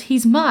only yours,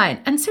 he's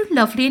mine, and so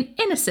lovely and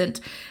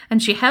innocent.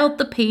 And she held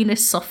the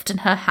penis soft in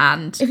her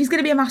hand. If he's going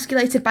to be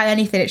emasculated by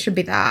anything, it should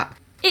be that.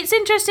 It's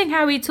interesting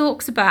how he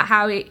talks about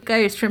how it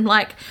goes from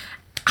like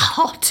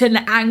hot and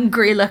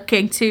angry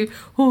looking to,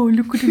 oh,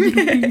 look at his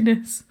little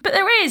penis. But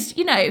there is,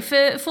 you know,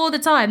 for the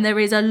time, there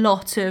is a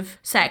lot of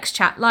sex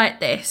chat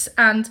like this.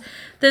 And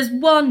there's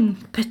one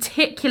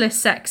particular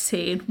sex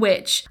scene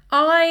which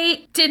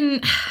I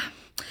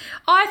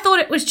thought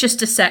it was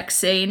just a sex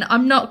scene.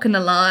 I'm not going to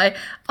lie.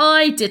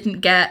 I didn't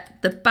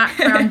get the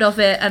background of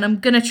it, and I'm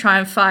going to try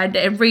and find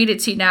it and read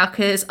it to you now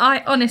because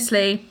I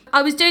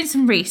was doing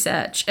some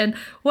research, and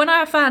when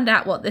I found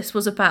out what this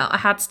was about, I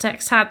had to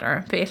text Hannah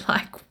and be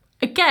like,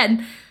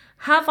 again,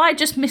 have I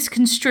just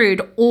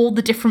misconstrued all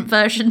the different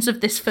versions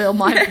of this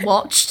film I've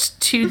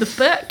watched to the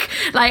book?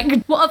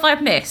 Like, what have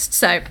I missed?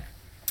 So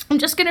I'm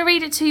just going to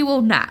read it to you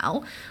all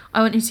now.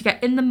 I want you to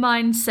get in the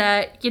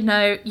mindset, you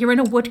know, you're in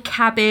a wood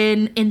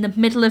cabin in the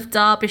middle of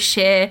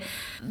Derbyshire.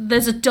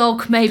 There's a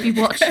dog maybe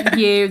watching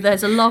you.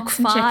 There's a log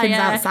fire. Chickens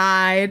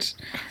outside.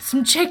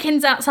 Some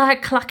chickens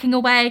outside clucking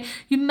away.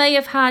 You may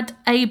have had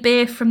a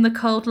beer from the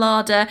cold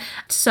larder.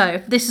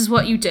 So this is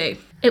what you do.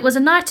 It was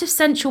a night of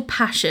sensual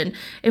passion,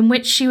 in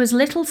which she was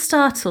little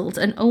startled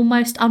and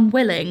almost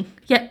unwilling,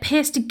 yet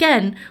pierced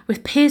again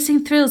with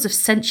piercing thrills of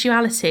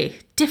sensuality,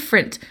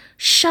 different,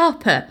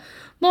 sharper,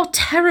 more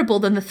terrible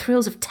than the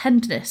thrills of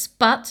tenderness,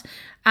 but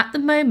at the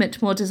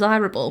moment more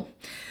desirable.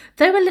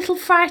 Though a little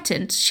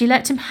frightened, she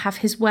let him have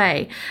his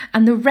way,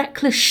 and the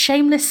reckless,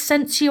 shameless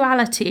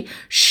sensuality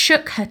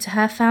shook her to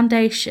her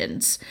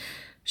foundations,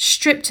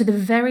 stripped to the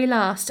very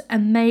last,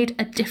 and made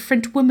a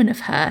different woman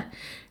of her.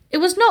 It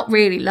was not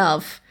really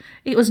love.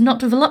 It was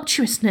not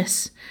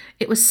voluptuousness.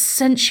 It was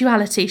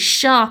sensuality,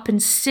 sharp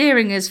and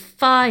searing as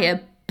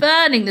fire,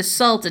 burning the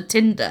soul to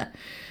tinder.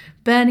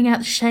 Burning out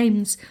the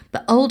shames,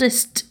 the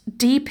oldest,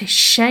 deepest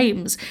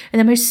shames, in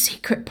the most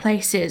secret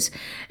places.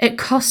 It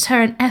cost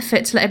her an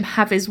effort to let him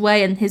have his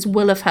way and his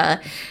will of her.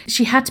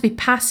 She had to be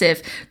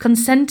passive,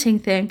 consenting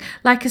thing,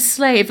 like a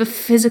slave, a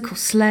physical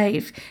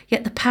slave.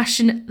 Yet the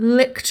passion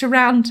licked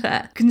around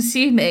her,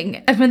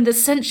 consuming, and when the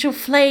sensual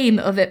flame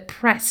of it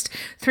pressed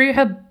through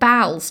her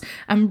bowels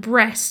and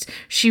breast,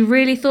 she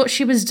really thought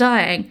she was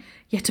dying,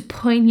 yet a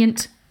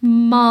poignant,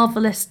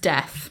 marvellous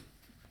death.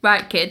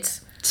 Right,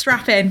 kids.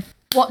 Strap in.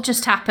 What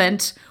just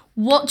happened?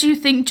 What do you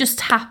think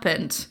just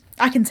happened?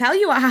 I can tell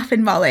you what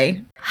happened,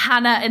 Molly.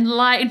 Hannah,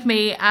 enlightened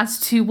me as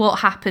to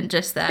what happened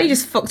just then. You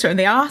just fucked her in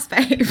the arse,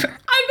 babe.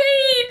 I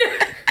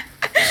mean,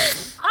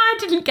 I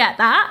didn't get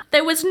that.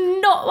 There was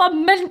not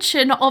one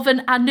mention of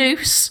an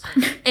anus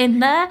in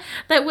there.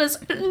 There was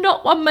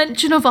not one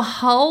mention of a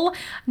hole.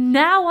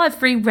 Now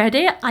I've reread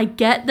it, I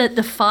get that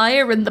the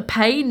fire and the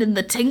pain and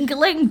the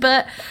tingling,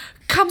 but...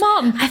 Come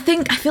on. I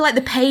feel like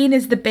the pain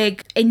is the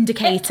big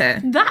indicator.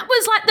 That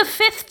was like the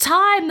 5th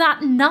time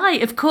that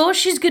night. Of course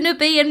she's going to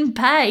be in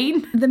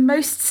pain. The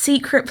most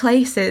secret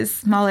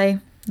places, Molly.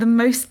 The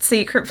most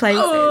secret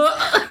places.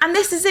 And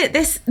this is it.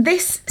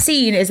 This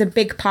scene is a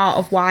big part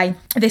of why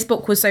this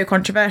book was so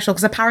controversial,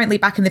 because apparently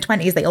back in the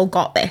 20s they all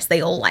got this. They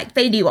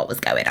knew what was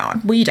going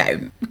on. We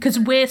don't. Because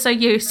we're so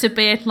used to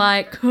being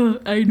like,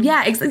 anal.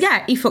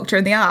 Yeah, he fucked her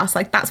in the arse.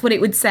 Like, that's what it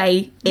would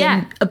say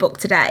in a book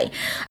today.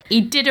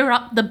 He did her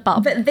up the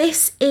bum. But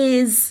this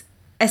is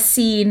a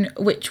scene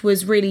which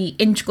was really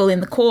integral in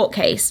the court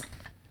case.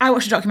 I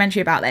watched a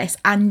documentary about this,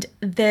 and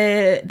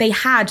they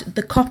had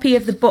the copy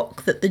of the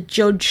book that the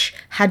judge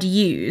had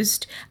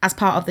used as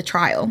part of the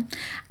trial.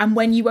 And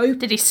when you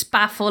opened... Did he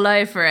spaff all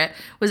over it?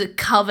 Was it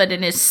covered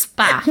in his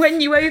spaff? When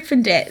you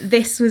opened it,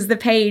 this was the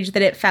page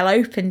that it fell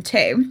open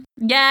to.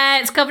 Yeah,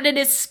 it's covered in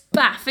his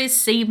spaff. His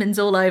semen's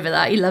all over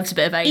that. He loves a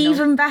bit of anal.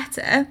 Even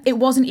better, it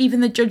wasn't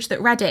even the judge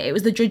that read it. It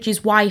was the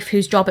judge's wife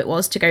whose job it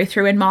was to go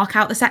through and mark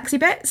out the sexy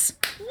bits.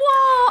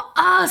 What?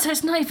 Ah, so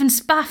it's not even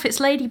spaff, it's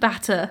lady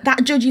batter.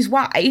 That judge's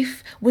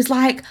wife was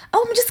like,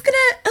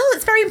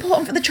 it's very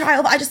important for the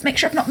trial that I just make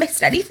sure I've not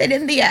missed anything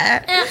in the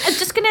air. I'm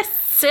just going to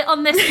sit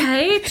on this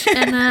page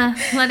and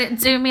let it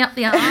do me up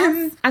the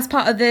arse. As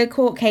part of the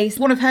court case,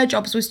 one of her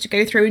jobs was to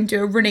go through and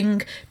do a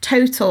running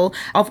total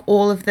of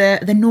all of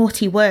the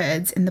naughty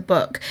words in the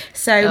book.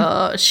 So,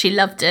 oh, she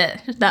loved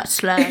it. That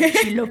slang,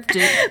 she loved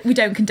it. We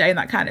don't condone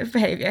that kind of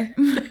behaviour.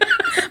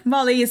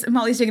 Molly's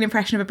doing an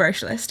impression of a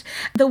brochure.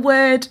 The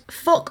word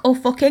fuck or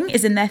fucking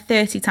is in there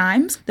 30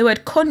 times. The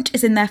word cunt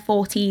is in there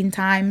 14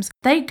 times.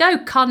 They go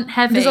cunt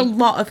heavy. There's a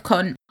lot of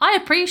cunt. I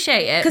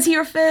appreciate it. Because he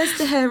refers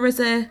to her as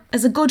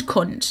a good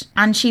cunt.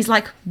 And she's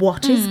like,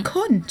 what is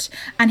cunt?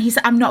 And he's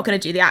like, I'm not going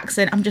to do the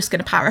accent. I'm just going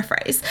to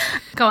paraphrase.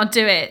 Go on,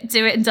 do it.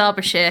 Do it in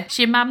Derbyshire. It's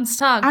your mum's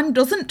tongue. And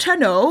doesn't to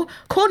know,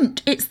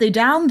 cunt, it's the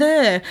down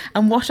there.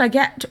 And what I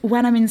get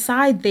when I'm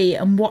inside thee.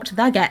 And what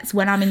thou gets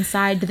when I'm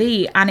inside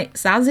thee. And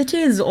it's as it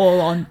is all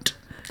on't.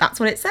 That's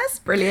what it says.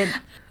 Brilliant.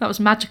 That was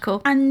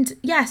magical. And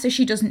yeah, so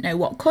she doesn't know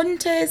what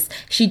cunt is.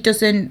 She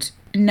doesn't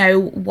know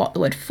what the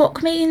word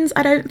fuck means,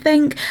 I don't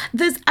think.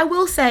 I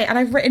will say, and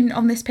I've written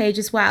on this page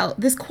as well,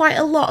 there's quite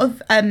a lot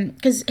of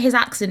because his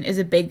accent is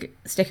a big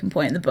sticking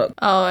point in the book.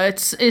 Oh,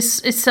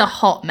 it's a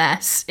hot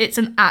mess. It's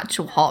an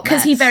actual hot mess.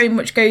 Because he very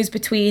much goes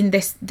between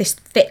this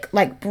thick,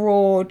 like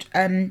broad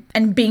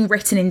and being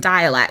written in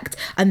dialect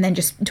and then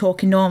just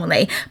talking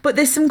normally. But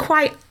there's some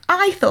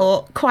I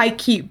thought quite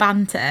cute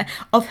banter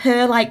of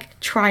her like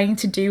trying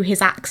to do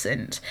his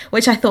accent,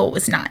 which I thought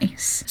was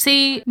nice.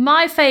 See,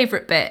 my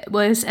favourite bit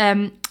was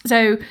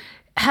so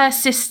her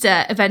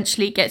sister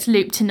eventually gets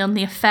looped in on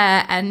the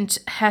affair, and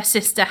her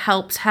sister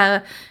helps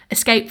her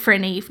escape for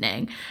an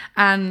evening,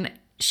 and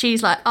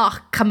she's like, oh,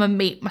 come and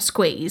meet my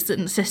squeeze.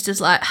 And the sister's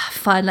like,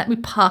 fine, let me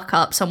park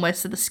up somewhere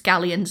so the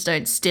scallions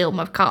don't steal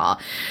my car.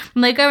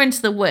 And they go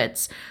into the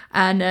woods,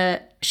 and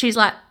she's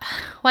like,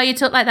 why you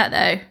talk like that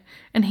though?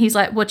 And he's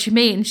like, what do you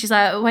mean? She's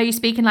like, why are you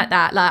speaking like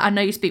that? Like, I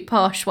know you speak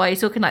posh. Why are you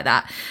talking like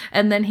that?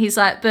 And then he's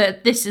like,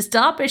 but this is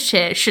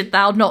Derbyshire. Should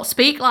thou not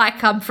speak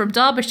like I'm from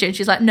Derbyshire? And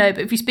she's like, no,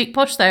 but if you speak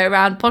posh though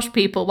around posh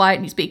people, why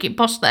aren't you speaking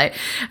posh though?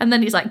 And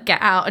then he's like,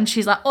 get out. And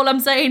she's like, all I'm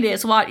saying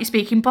is, why aren't you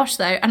speaking posh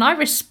though? And I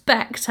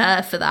respect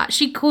her for that.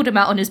 She called him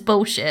out on his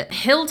bullshit.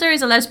 Hilda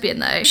is a lesbian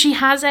though. She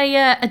has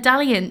a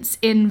dalliance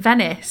in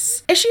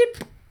Venice. Is she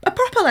a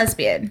proper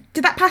lesbian?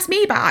 Did that pass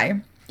me by?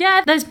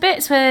 Yeah, there's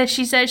bits where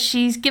she says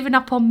she's given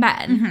up on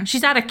men.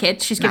 She's had a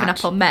kid, she's given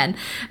up on men.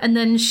 And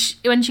then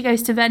when she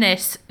goes to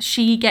Venice,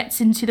 she gets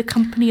into the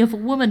company of a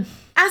woman.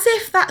 As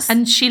if that's...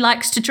 And she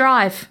likes to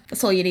drive.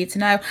 That's all you need to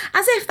know.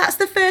 As if that's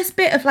the first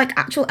bit of, like,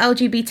 actual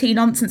LGBT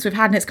nonsense we've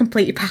had and it's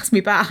completely passed me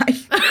by.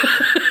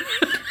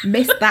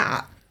 Missed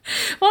that.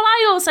 Well,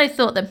 I also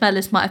thought that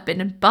Mellors might have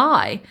been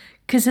bi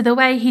because of the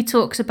way he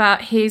talks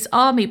about his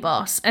army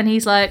boss. And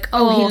he's like,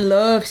 Oh, he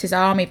loves his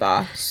army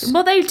boss.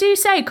 Well, they do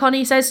say,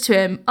 Connie says to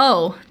him,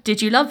 oh,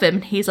 did you love him?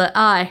 And he's like,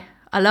 I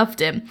loved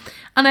him.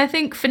 And I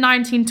think for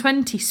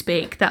 1920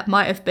 speak, that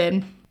might have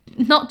been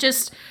not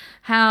just...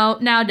 how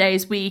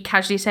nowadays we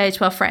casually say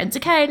to our friends,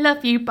 okay,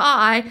 love you,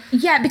 bye.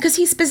 Yeah, because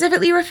he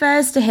specifically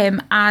refers to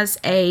him as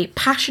a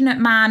passionate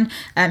man.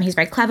 He's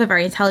very clever,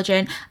 very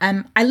intelligent.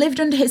 I lived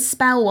under his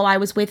spell while I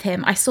was with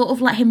him. I sort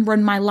of let him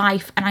run my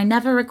life and I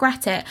never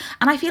regret it.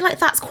 And I feel like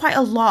that's quite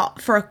a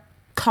lot for a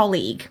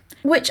colleague.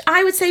 Which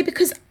I would say,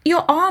 because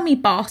your army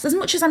boss, as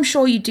much as I'm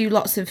sure you do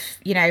lots of,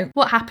 you know...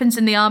 What happens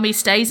in the army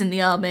stays in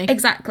the army.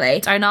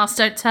 Exactly. Don't ask,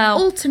 don't tell.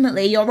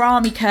 Ultimately, your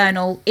army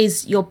colonel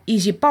is your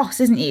boss,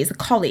 isn't he? He's a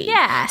colleague.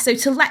 Yeah. So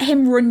to let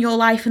him run your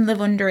life and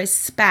live under his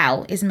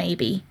spell is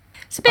maybe...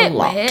 It's a bit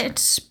weird,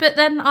 but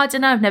then, I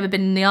don't know, I've never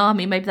been in the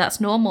army, maybe that's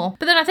normal.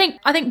 But then I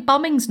think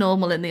bombing's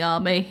normal in the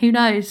army, who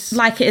knows?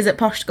 Like it is at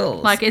posh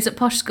schools. Like it is at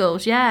posh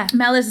schools, yeah.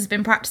 Mellors has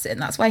been practising,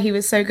 that's why he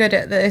was so good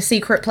at the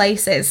secret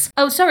places.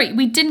 Oh, sorry,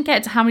 we didn't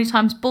get to how many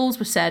times balls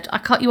were said. I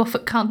cut you off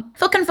at cunt.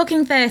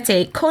 Fucking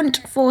 30,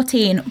 cunt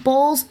 14,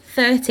 balls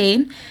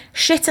 13,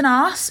 shit and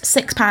arse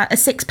 6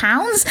 pounds, 6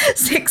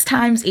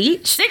 times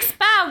each.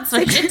 £6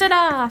 for shit and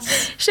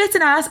ass. Shit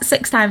and arse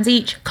 6 times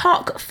each,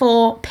 cock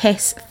 4,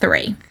 piss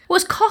 3.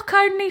 Was cock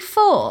only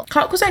 4?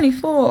 Cock was only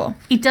 4.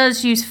 He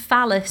does use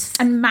phallus.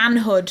 And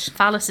manhood.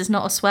 Phallus is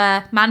not a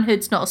swear.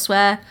 Manhood's not a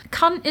swear.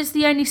 Cunt is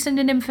the only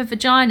synonym for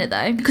vagina,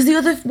 though. Because the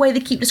other way they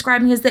keep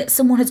describing is that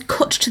someone has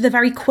cut to the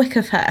very quick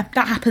of her.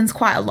 That happens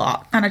quite a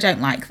lot, and I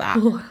don't like that.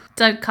 Ooh,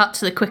 don't cut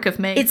to the quick of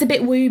me. It's a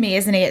bit woomy,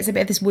 isn't it? It's a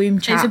bit of this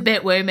womb chat. It's a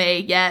bit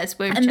woomy. Yeah, it's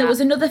womb chat. And there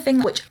was another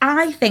thing which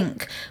I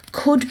think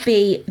could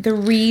be the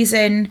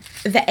reason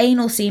the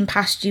anal scene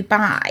passed you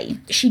by.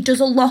 She does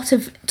a lot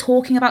of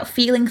talking about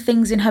feeling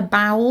things in her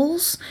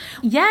bowels.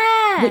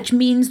 Yeah. Which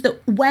means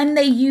that when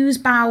they use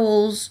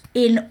bowels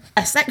in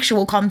a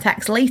sexual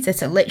context later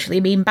to literally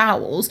mean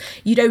bowels,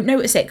 you don't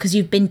notice it because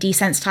you've been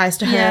desensitized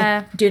to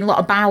her doing a lot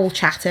of bowel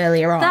chat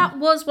earlier on. That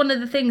was one of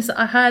the things that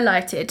I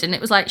highlighted, and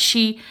it was like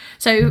she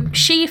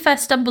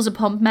first stumbles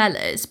upon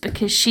Mellors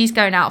because she's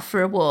going out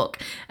for a walk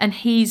and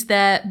he's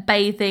there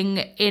bathing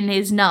in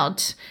his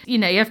nud. You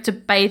know, you have to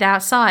bathe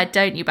outside,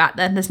 don't you, back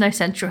then? There's no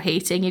central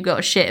heating. You've got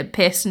to shit and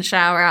piss and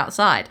shower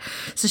outside.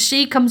 So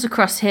she comes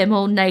across him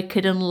all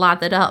naked and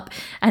lathered up,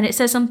 and it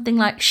says something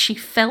like she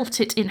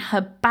felt it in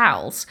her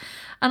bowels.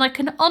 And I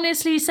can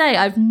honestly say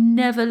I've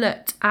never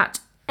looked at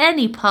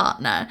any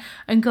partner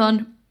and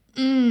gone,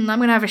 I'm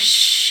going to have a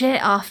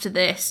shit after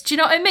this. Do you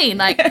know what I mean?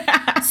 Like,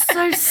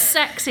 so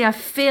sexy. I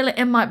feel it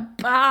in my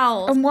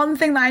bowels. And one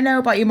thing that I know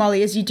about you,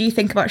 Molly, is you do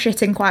think about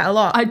shitting quite a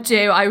lot. I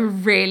do. I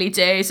really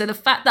do. So the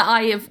fact that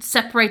I have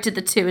separated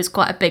the two is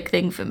quite a big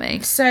thing for me.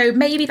 So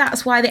maybe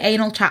that's why the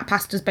anal chat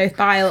passed us both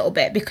by a little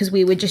bit, because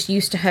we were just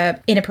used to her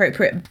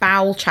inappropriate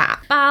bowel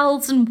chat.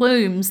 Bowels and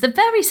wombs, they're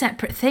very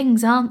separate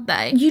things, aren't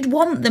they? You'd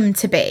want them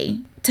to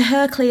be. To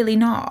her, clearly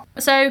not.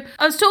 So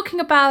I was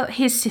talking about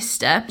his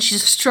sister.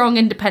 She's a strong,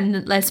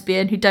 independent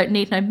lesbian who don't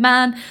need no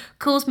man,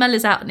 calls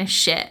Mellors out on his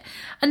shit.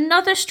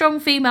 Another strong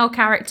female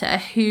character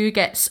who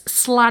gets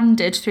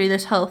slandered through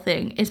this whole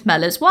thing is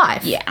Mellors'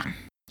 wife. Yeah.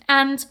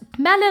 And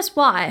Mellors'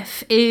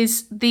 wife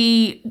is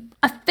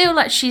I feel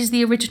like she's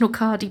the original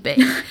Cardi B.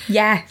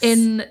 Yes.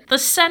 In the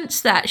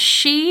sense that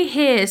she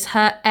hears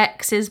her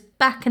ex is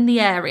back in the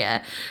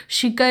area.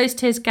 She goes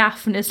to his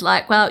gaff and is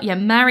like, well, you're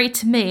married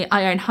to me.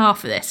 I own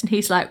half of this. And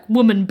he's like,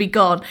 woman, be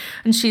gone.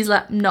 And she's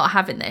like, not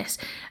having this.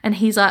 And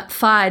he's like,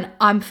 fine,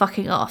 I'm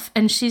fucking off.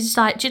 And she's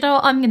like, do you know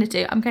what I'm going to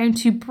do? I'm going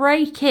to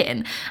break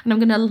in and I'm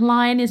going to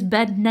lie in his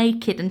bed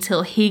naked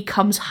until he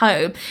comes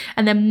home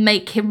and then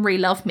make him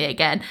re-love me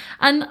again.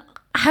 And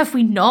have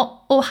we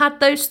not all had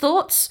those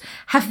thoughts?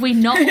 Have we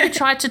not all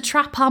tried to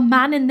trap our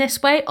man in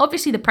this way?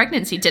 Obviously, the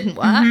pregnancy didn't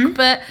work,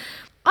 but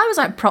I was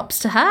like, props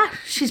to her.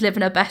 She's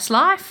living her best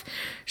life.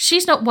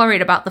 She's not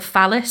worried about the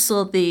phallus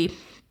or the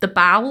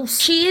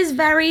bowels. She is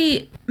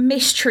very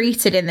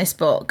mistreated in this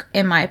book,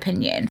 in my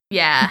opinion.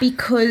 Yeah.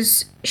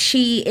 Because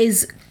she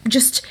is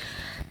just...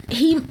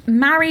 He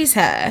marries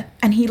her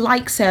and he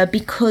likes her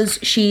because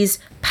she's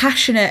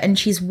passionate and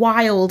she's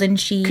wild and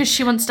because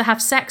she wants to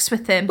have sex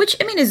with him, which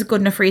I mean is a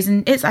good enough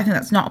reason. I think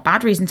that's not a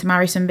bad reason to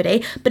marry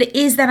somebody, but it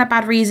is then a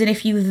bad reason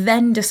if you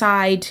then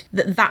decide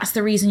that that's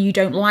the reason you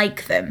don't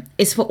like them,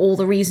 is for all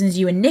the reasons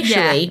you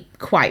initially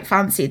quite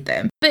fancied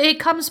them. But it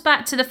comes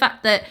back to the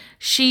fact that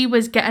she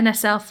was getting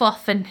herself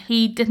off and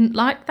he didn't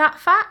like that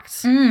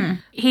fact.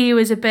 He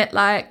was a bit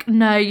like,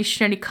 no, you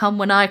should only come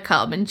when I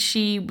come, and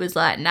she was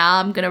like, nah,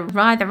 I'm gonna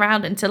ride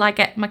around until I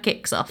get my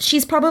kicks off.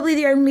 She's probably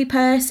the only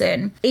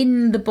person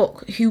in in the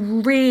book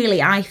who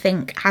really, I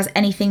think, has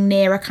anything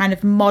near a kind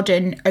of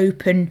modern,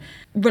 open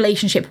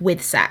relationship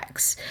with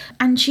sex.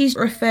 And she's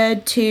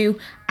referred to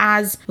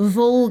as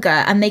vulgar,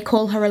 and they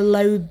call her a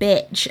low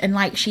bitch, and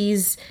like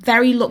she's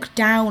very looked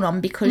down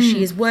on because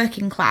she is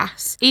working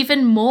class.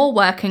 Even more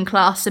working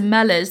class than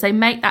Mellors. They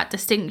make that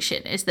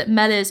distinction, is that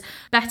Mellors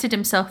bettered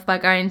himself by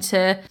going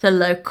to the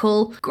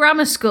local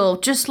grammar school,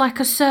 just like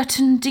a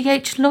certain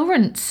D.H.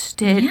 Lawrence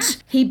did. Yeah.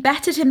 He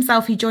bettered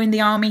himself, he joined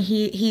the army,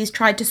 he's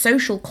tried to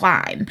social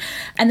climb.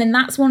 And then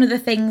that's one of the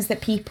things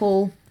that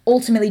people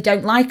ultimately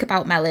don't like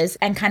about Mellors,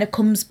 and kind of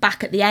comes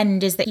back at the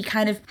end, is that he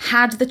kind of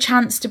had the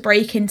chance to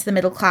break into the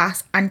middle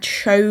class and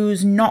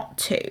chose not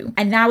to,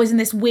 and now is in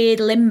this weird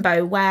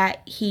limbo where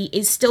he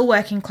is still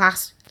working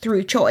class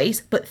through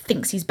choice but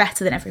thinks he's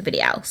better than everybody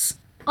else.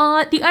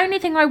 The only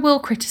thing I will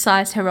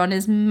criticise her on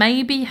is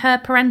maybe her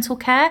parental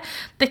care,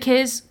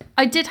 because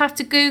I did have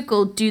to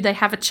Google, do they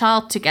have a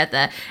child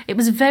together? It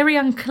was very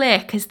unclear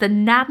because the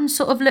nan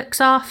sort of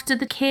looks after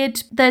the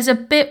kid. There's a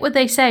bit where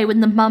they say when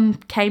the mum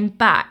came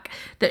back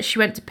that she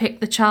went to pick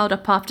the child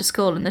up after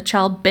school and the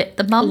child bit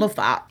the mum. I love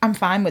that. I'm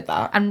fine with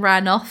that. And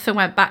ran off and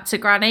went back to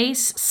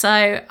granny's.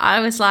 So I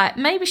was like,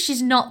 maybe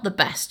she's not the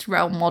best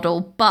role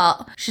model,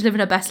 but she's living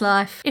her best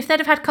life. If they'd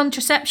have had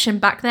contraception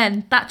back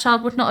then, that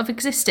child would not have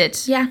existed.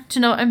 Yeah. Do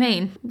you know what I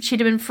mean? She'd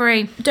have been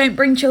free. Don't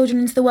bring children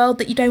into the world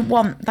that you don't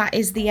want. That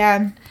is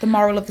the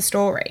moral of the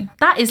story.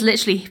 That is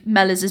literally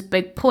Mellors'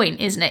 big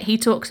point, isn't it? He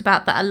talks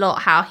about that a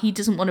lot, how he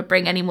doesn't want to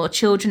bring any more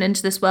children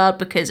into this world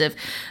because of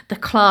the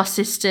class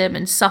system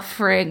and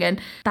suffering and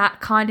that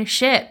kind of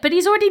shit. But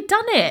he's already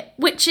done it,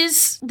 which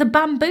is the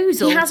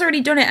bamboozle. He has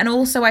already done it. And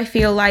also I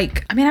feel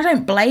like, I mean, I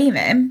don't blame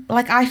him.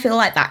 Like, I feel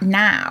like that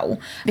now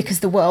because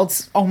the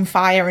world's on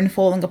fire and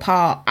falling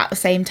apart at the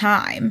same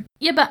time.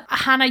 Yeah, but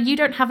Hannah, you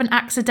don't have an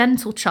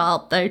accidental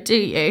child though, do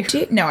you?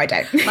 No, I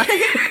don't.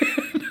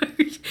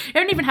 You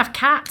don't even have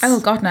cats. Oh,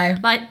 God, no.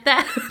 Like,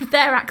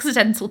 they're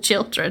accidental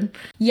children.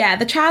 Yeah,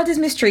 the child is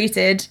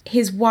mistreated.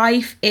 His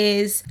wife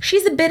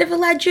she's a bit of a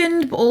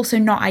legend, but also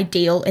not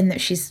ideal in that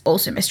she's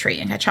also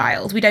mistreating her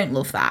child. We don't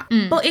love that.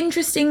 But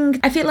interesting,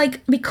 I feel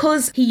like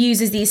because he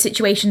uses these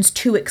situations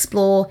to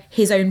explore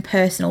his own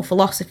personal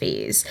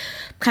philosophies,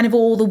 kind of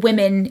all the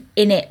women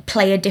in it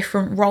play a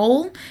different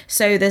role.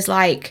 So there's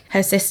like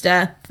her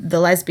sister, the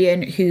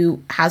lesbian,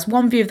 who has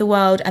one view of the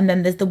world, and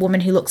then there's the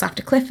woman who looks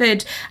after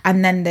Clifford,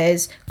 and then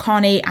there's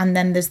Connie, and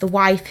then there's the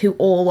wife, who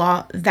all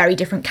are very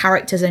different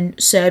characters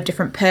and serve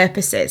different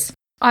purposes.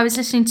 I was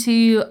listening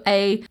to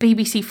a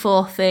BBC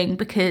 4 thing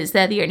because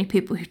they're the only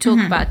people who talk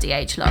about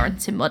D.H.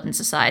 Lawrence in modern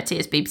society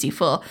as BBC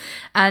 4.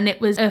 And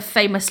it was a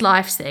famous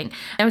life thing.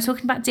 They were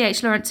talking about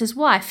D.H. Lawrence's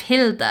wife,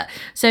 Hilda.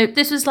 So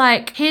this was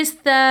like his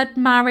third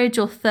marriage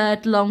or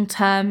third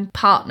long-term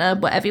partner,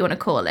 whatever you want to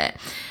call it.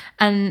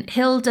 And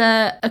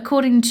Hilda,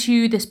 according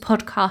to this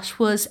podcast,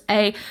 was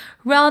a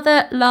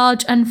rather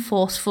large and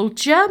forceful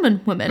German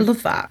woman. I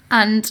love that.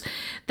 And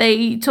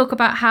they talk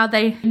about how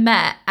they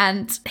met,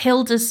 and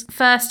Hilda's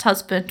first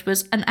husband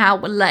was an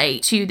hour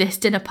late to this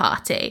dinner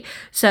party.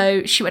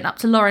 So she went up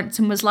to Lawrence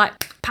and was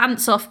like,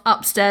 pants off,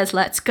 upstairs,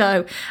 let's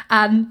go.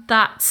 And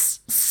that's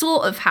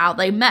sort of how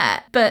they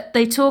met. But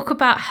they talk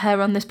about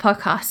her on this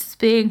podcast as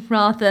being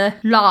rather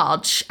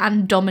large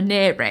and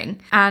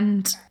domineering.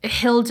 And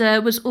Hilda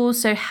was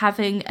also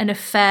having an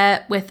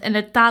affair with an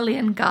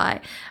Italian guy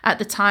at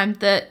the time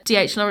that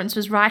D.H. Lawrence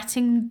was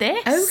writing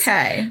this.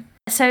 Okay.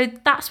 So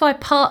that's why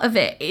part of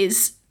it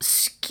is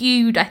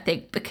skewed, I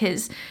think,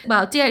 because,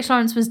 well, D.H.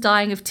 Lawrence was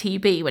dying of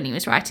TB when he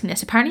was writing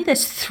this. Apparently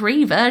there's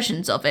 3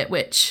 versions of it,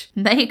 which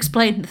they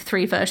explain the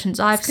 3 versions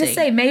I've seen. I was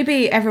going to say,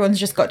 maybe everyone's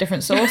just got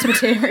different source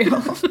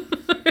material.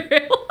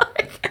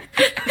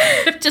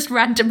 They've just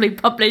randomly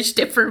published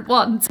different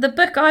ones. The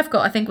book I've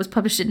got, I think, was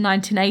published in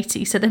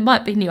 1980, so there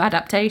might be new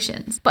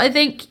adaptations. But I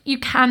think you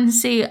can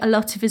see a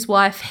lot of his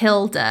wife,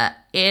 Hilda,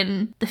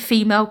 in the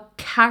female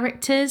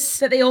characters.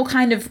 That they all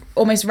kind of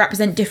almost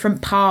represent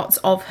different parts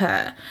of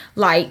her.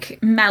 Like,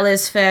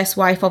 Mellors' first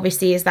wife,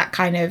 obviously, is that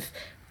kind of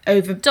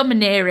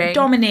domineering.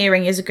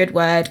 Domineering is a good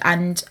word,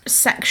 and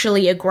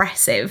sexually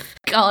aggressive.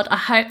 God, I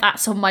hope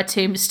that's on my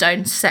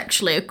tombstone,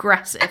 sexually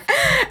aggressive.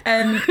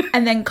 And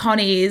then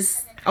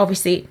Connie's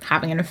obviously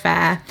having an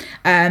affair.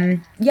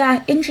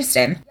 Yeah,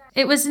 interesting.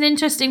 It was an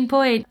interesting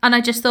point, and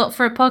I just thought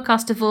for a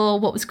podcast of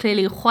all what was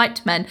clearly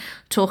white men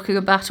talking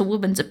about a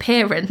woman's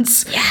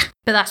appearance. Yeah.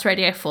 But that's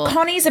Radio 4.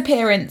 Connie's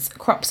appearance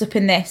crops up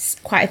in this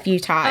quite a few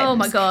times. Oh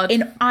my God.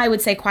 In, I would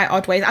say, quite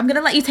odd ways. I'm going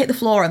to let you take the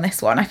floor on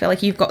this one. I feel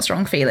like you've got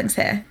strong feelings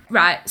here.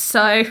 Right,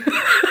 so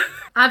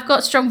I've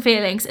got strong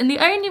feelings, and the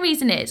only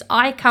reason is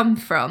I come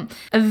from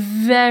a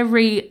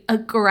very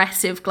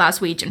aggressive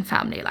Glaswegian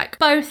family. Like,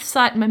 both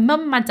sides, my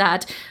mum and my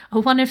dad are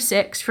one of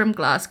 6 from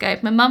Glasgow.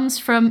 My mum's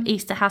from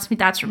Easterhouse, my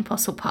dad's from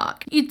Postle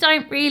Park. You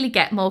don't really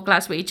get more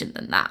Glaswegian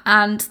than that.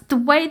 And the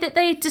way that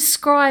they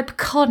describe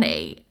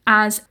Connie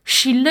as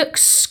she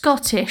looks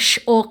Scottish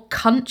or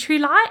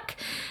country-like.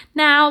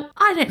 Now,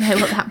 I don't know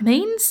what that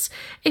means.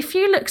 If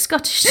you look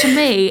Scottish to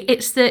me,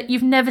 it's that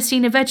you've never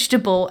seen a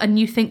vegetable and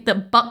you think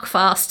that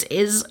Buckfast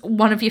is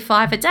one of your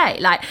 5 a day.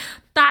 Like,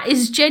 that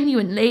is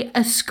genuinely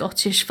a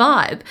Scottish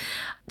vibe.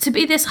 To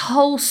be this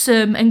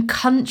wholesome and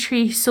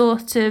country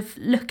sort of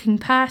looking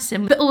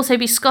person, but also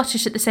be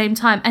Scottish at the same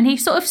time. And he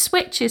sort of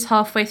switches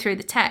halfway through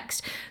the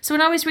text. So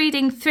when I was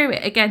reading through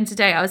it again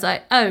today, I was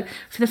like, oh,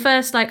 for the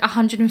first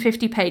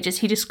 150 pages,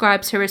 he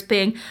describes her as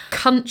being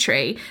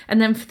country. And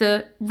then for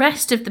the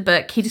rest of the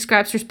book, he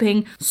describes her as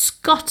being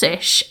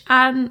Scottish.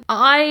 And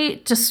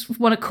I just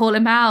want to call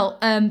him out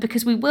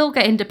because we will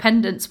get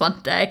independence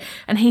one day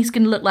and he's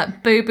going to look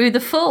like Boo Boo the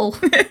Fool.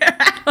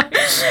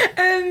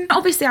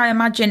 Obviously, I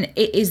imagine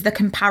it is the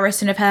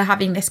comparison of her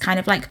having this kind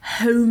of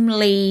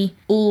homely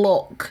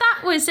look.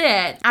 That was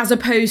it. As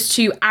opposed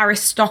to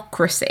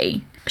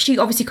aristocracy. She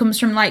obviously comes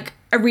from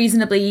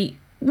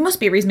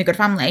must be a reasonably good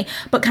family,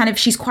 but kind of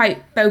she's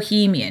quite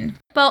bohemian.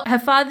 Well, her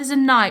father's a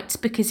knight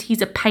because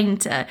he's a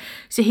painter,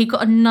 so he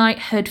got a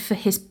knighthood for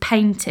his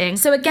painting.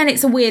 So again,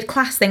 it's a weird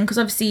class thing because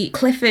obviously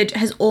Clifford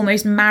has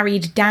almost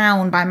married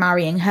down by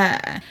marrying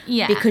her.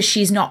 Yeah. Because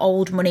she's not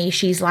old money,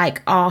 she's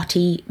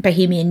arty,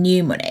 bohemian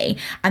new money.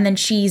 And then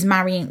she's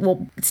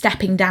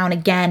stepping down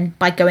again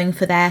by going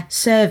for their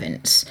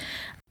servants.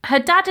 Her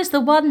dad is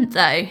the one,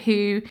 though,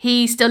 who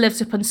he still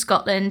lives up in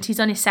Scotland. He's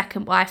on his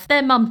second wife.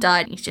 Their mum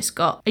died. He's just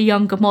got a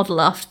younger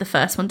model after the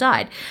first one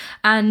died.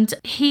 And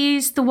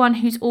he's the one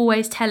who's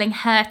always telling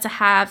her to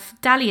have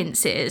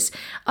dalliances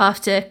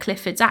after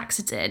Clifford's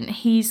accident.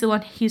 He's the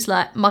one who's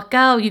like, my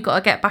girl, you got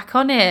to get back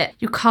on it.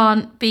 You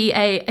can't be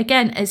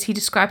again, as he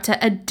described her,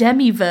 a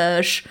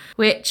demi-verge,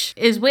 which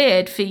is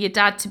weird for your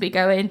dad to be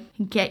going,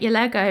 get your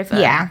leg over.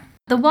 Yeah.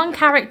 The one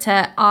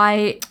character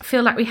I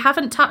feel like we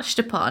haven't touched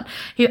upon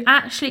who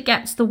actually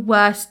gets the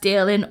worst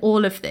deal in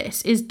all of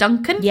this is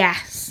Duncan.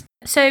 Yes.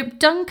 So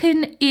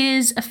Duncan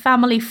is a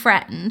family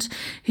friend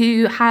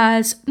who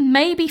has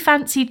maybe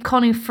fancied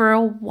Connie for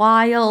a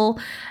while,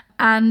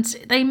 and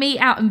they meet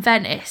out in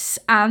Venice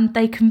and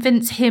they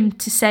convince him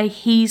to say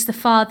he's the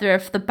father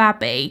of the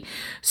baby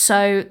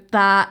so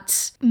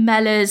that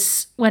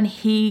Mellors, when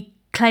he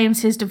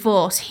claims his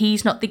divorce,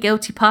 he's not the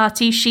guilty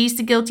party, she's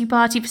the guilty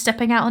party for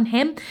stepping out on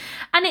him.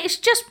 And it's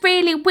just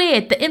really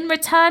weird that in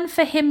return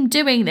for him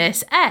doing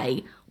this,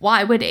 A,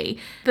 why would he?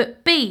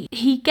 But B,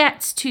 he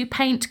gets to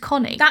paint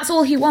Connie. That's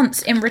all he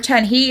wants in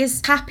return. He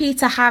is happy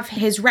to have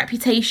his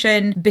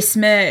reputation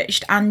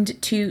besmirched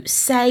and to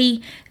say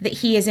that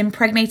he has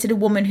impregnated a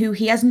woman who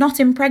he has not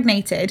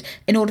impregnated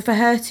in order for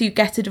her to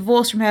get a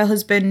divorce from her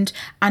husband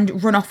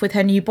and run off with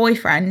her new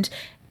boyfriend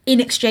in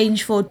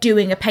exchange for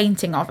doing a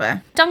painting of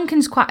her.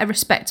 Duncan's quite a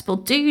respectable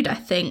dude, I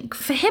think.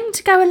 For him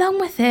to go along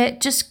with it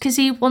just because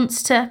he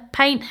wants to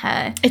paint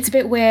her, it's a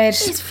bit weird.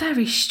 It's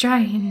very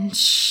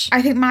strange.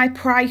 I think my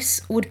price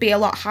would be a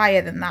lot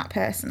higher than that,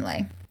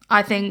 personally.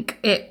 I think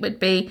it would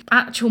be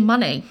actual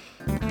money.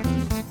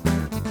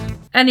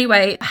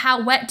 Anyway,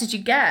 how wet did you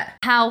get?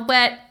 How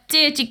wet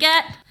did you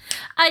get?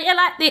 Are you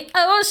like the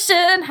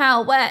ocean?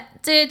 How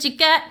wet did you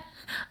get?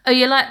 Are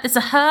you like the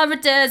Sahara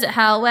Desert?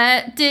 How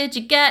wet did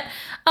you get?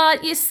 Are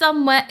you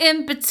somewhere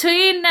in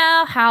between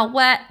now? How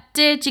wet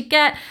did you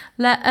get?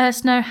 Let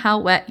us know how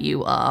wet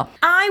you are.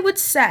 I would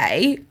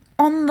say,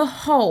 on the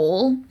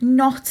whole,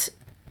 not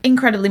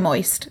incredibly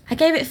moist. I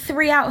gave it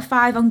 3 out of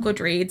 5 on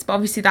Goodreads, but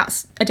obviously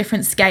that's a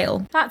different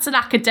scale. That's an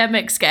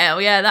academic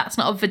scale, yeah, that's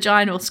not a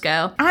vaginal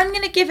scale. I'm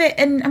going to give it,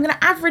 I'm going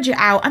to average it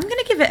out. I'm going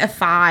to give it a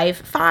 5.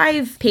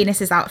 5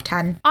 penises out of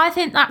 10. I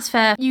think that's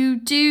fair. You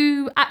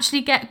do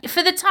actually get,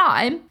 for the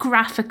time,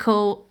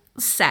 graphical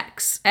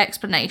sex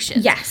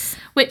explanations. Yes.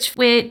 Which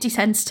we're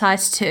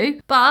desensitized to,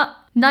 but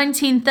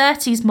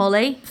 1930s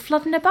Molly,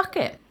 flood in a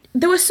bucket.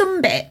 There were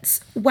some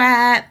bits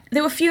where they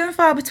were few and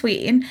far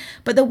between,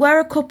 but there were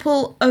a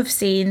couple of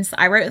scenes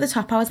that I wrote at the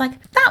top. I was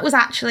like, that was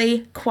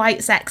actually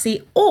quite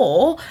sexy.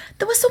 Or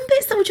there were some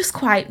bits that were just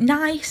quite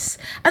nice.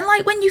 And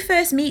when you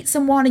first meet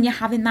someone and you're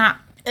having that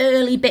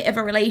early bit of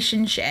a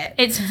relationship.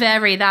 It's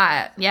very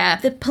that, yeah.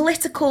 The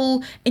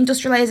political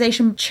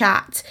industrialisation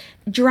chat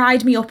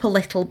dried me up a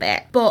little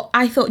bit, but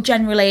I thought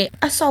generally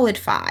a solid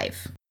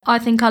 5. I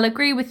think I'll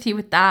agree with you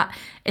with that.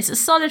 It's a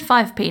solid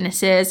 5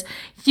 penises.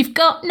 You've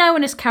got no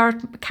one as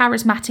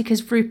charismatic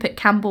as Rupert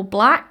Campbell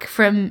Black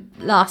from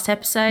last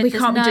episode. We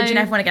can't be judging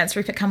everyone against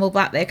Rupert Campbell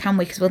Black though, can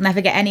we? Because we'll never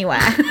get anywhere.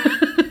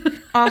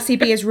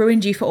 RCB has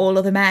ruined you for all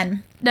other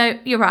men. No,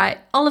 you're right.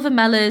 Oliver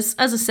Mellors,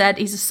 as I said,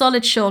 he's a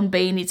solid Sean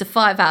Bean. He's a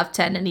 5 out of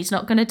 10 and he's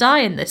not going to die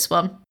in this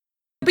one.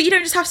 But you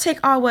don't just have to take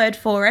our word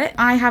for it.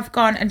 I have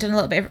gone and done a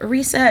little bit of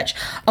research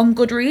on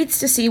Goodreads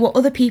to see what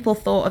other people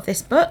thought of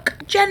this book.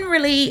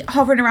 Generally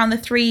hovering around the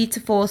 3 to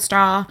 4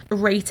 star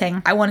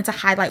rating. I wanted to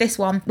highlight this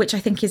one, which I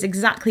think is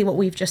exactly what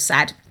we've just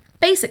said.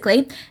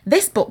 Basically,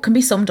 this book can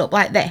be summed up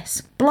like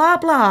this. Blah,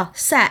 blah,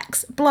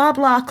 sex, blah,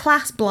 blah,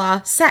 class,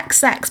 blah,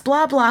 sex,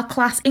 blah, blah,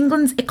 class,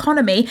 England's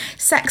economy,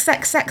 sex,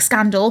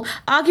 scandal,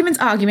 argument,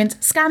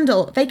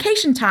 scandal,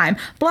 vacation time,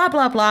 blah,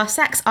 blah, blah,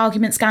 sex,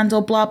 argument,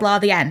 scandal, blah, blah,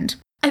 the end.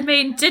 I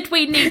mean, did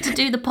we need to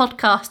do the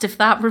podcast if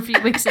that review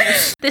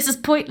exists? This is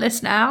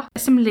pointless now.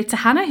 Similarly to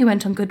Hannah, who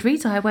went on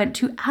Goodreads, I went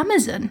to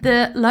Amazon,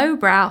 the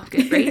lowbrow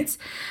Goodreads,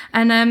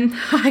 and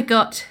I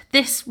got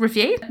this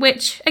review,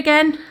 which,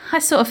 again, I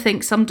sort of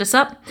think summed us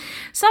up.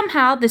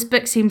 Somehow, this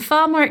book seemed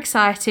far more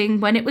exciting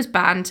when it was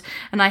banned,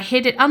 and I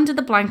hid it under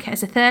the blanket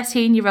as a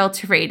 13-year-old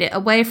to read it,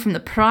 away from the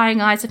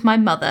prying eyes of my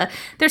mother.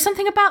 There's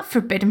something about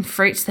forbidden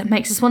fruits that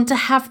makes us want to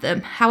have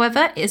them.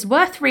 However, it is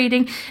worth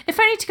reading, if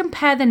only to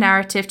compare the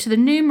narrative to the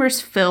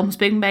numerous films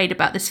being made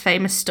about this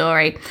famous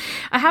story.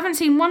 I haven't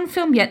seen one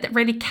film yet that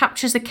really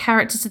captures the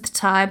characters of the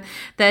time,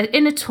 their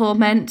inner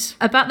torment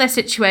about their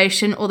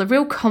situation, or the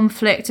real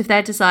conflict of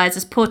their desires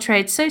as portrayed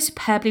so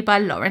superbly by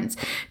Lawrence.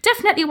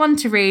 Definitely one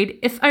to read,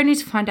 if only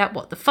to find out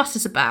what the fuss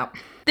is about.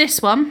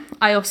 This one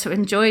I also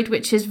enjoyed,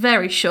 which is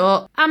very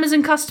short.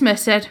 Amazon customer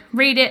said,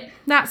 read it,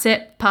 that's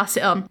it, pass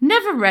it on.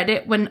 Never read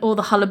it when all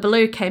the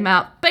hullabaloo came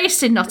out.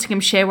 Based in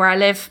Nottinghamshire where I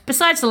live.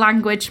 Besides the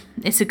language,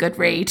 it's a good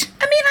read.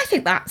 I mean, I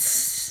think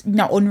that's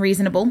not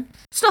unreasonable.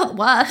 It's not the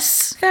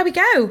worst. There we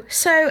go.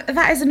 So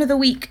that is another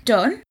week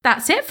done.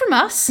 That's it from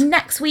us.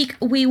 Next week,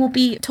 we will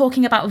be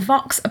talking about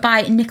Vox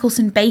by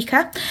Nicholson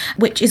Baker,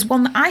 which is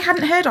one that I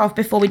hadn't heard of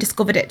before we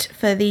discovered it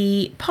for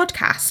the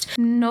podcast.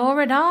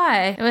 Nor had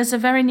I. It was a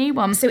very new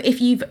one. So if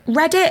you've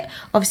read it,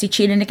 obviously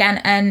tune in again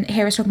and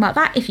hear us talking about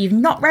that. If you've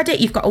not read it,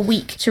 you've got a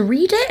week to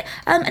read it,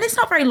 and it's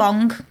not very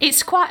long.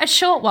 It's quite a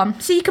short one.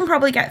 So you can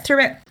probably get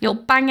through it. You'll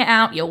bang it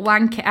out, you'll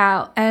wank it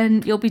out,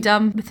 and you'll be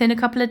done within a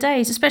couple of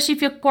days, especially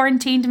if you're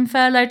quarantined and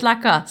furloughed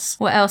like us.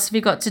 What else have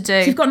you got to do?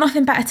 If you've got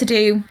nothing better to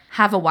do,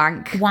 have a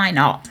wank. Why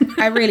not?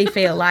 I really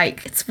feel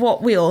like it's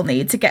what we all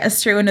need to get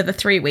us through another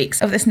 3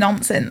 weeks of this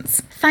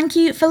nonsense. Thank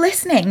you for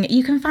listening.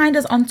 You can find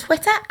us on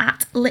Twitter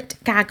at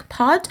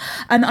LitGagPod,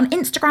 on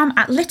Instagram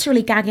at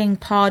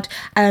LiterallyGaggingPod,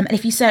 and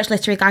if you search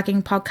Literally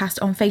Gagging Podcast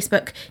on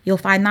Facebook, you'll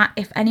find that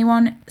if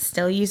anyone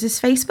still uses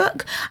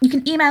Facebook. You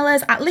can email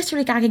us at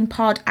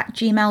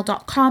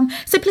literallygaggingpod@gmail.com.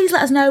 So please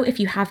let us know if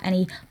you have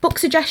any book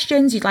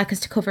suggestions you'd like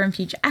us to cover in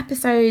future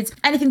episodes,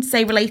 anything to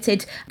say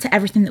related to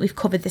everything that we've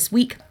covered this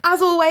week.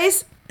 As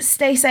always,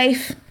 stay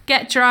safe.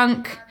 Get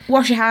drunk.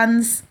 Wash your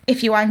hands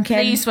if you're wanking.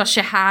 Please wash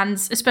your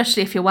hands,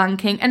 especially if you're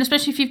wanking, and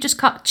especially if you've just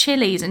cut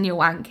chilies and you're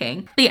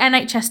wanking. The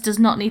NHS does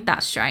not need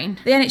that strain.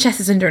 The NHS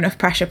is under enough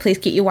pressure. Please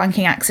keep your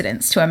wanking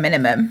accidents to a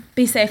minimum.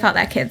 Be safe out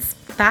there, kids.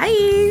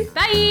 Bye.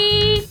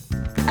 Bye.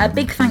 A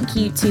big thank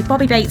you to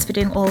Bobby Bates for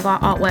doing all of our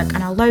artwork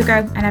and our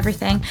logo and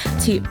everything,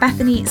 to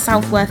Bethany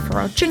Southworth for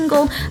our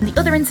jingle, and the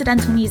other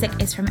incidental music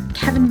is from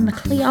Kevin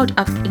MacLeod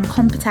of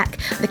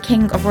Incompetech, the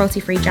king of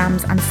royalty-free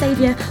jams and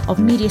saviour of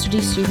media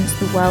studies students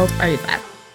the world over.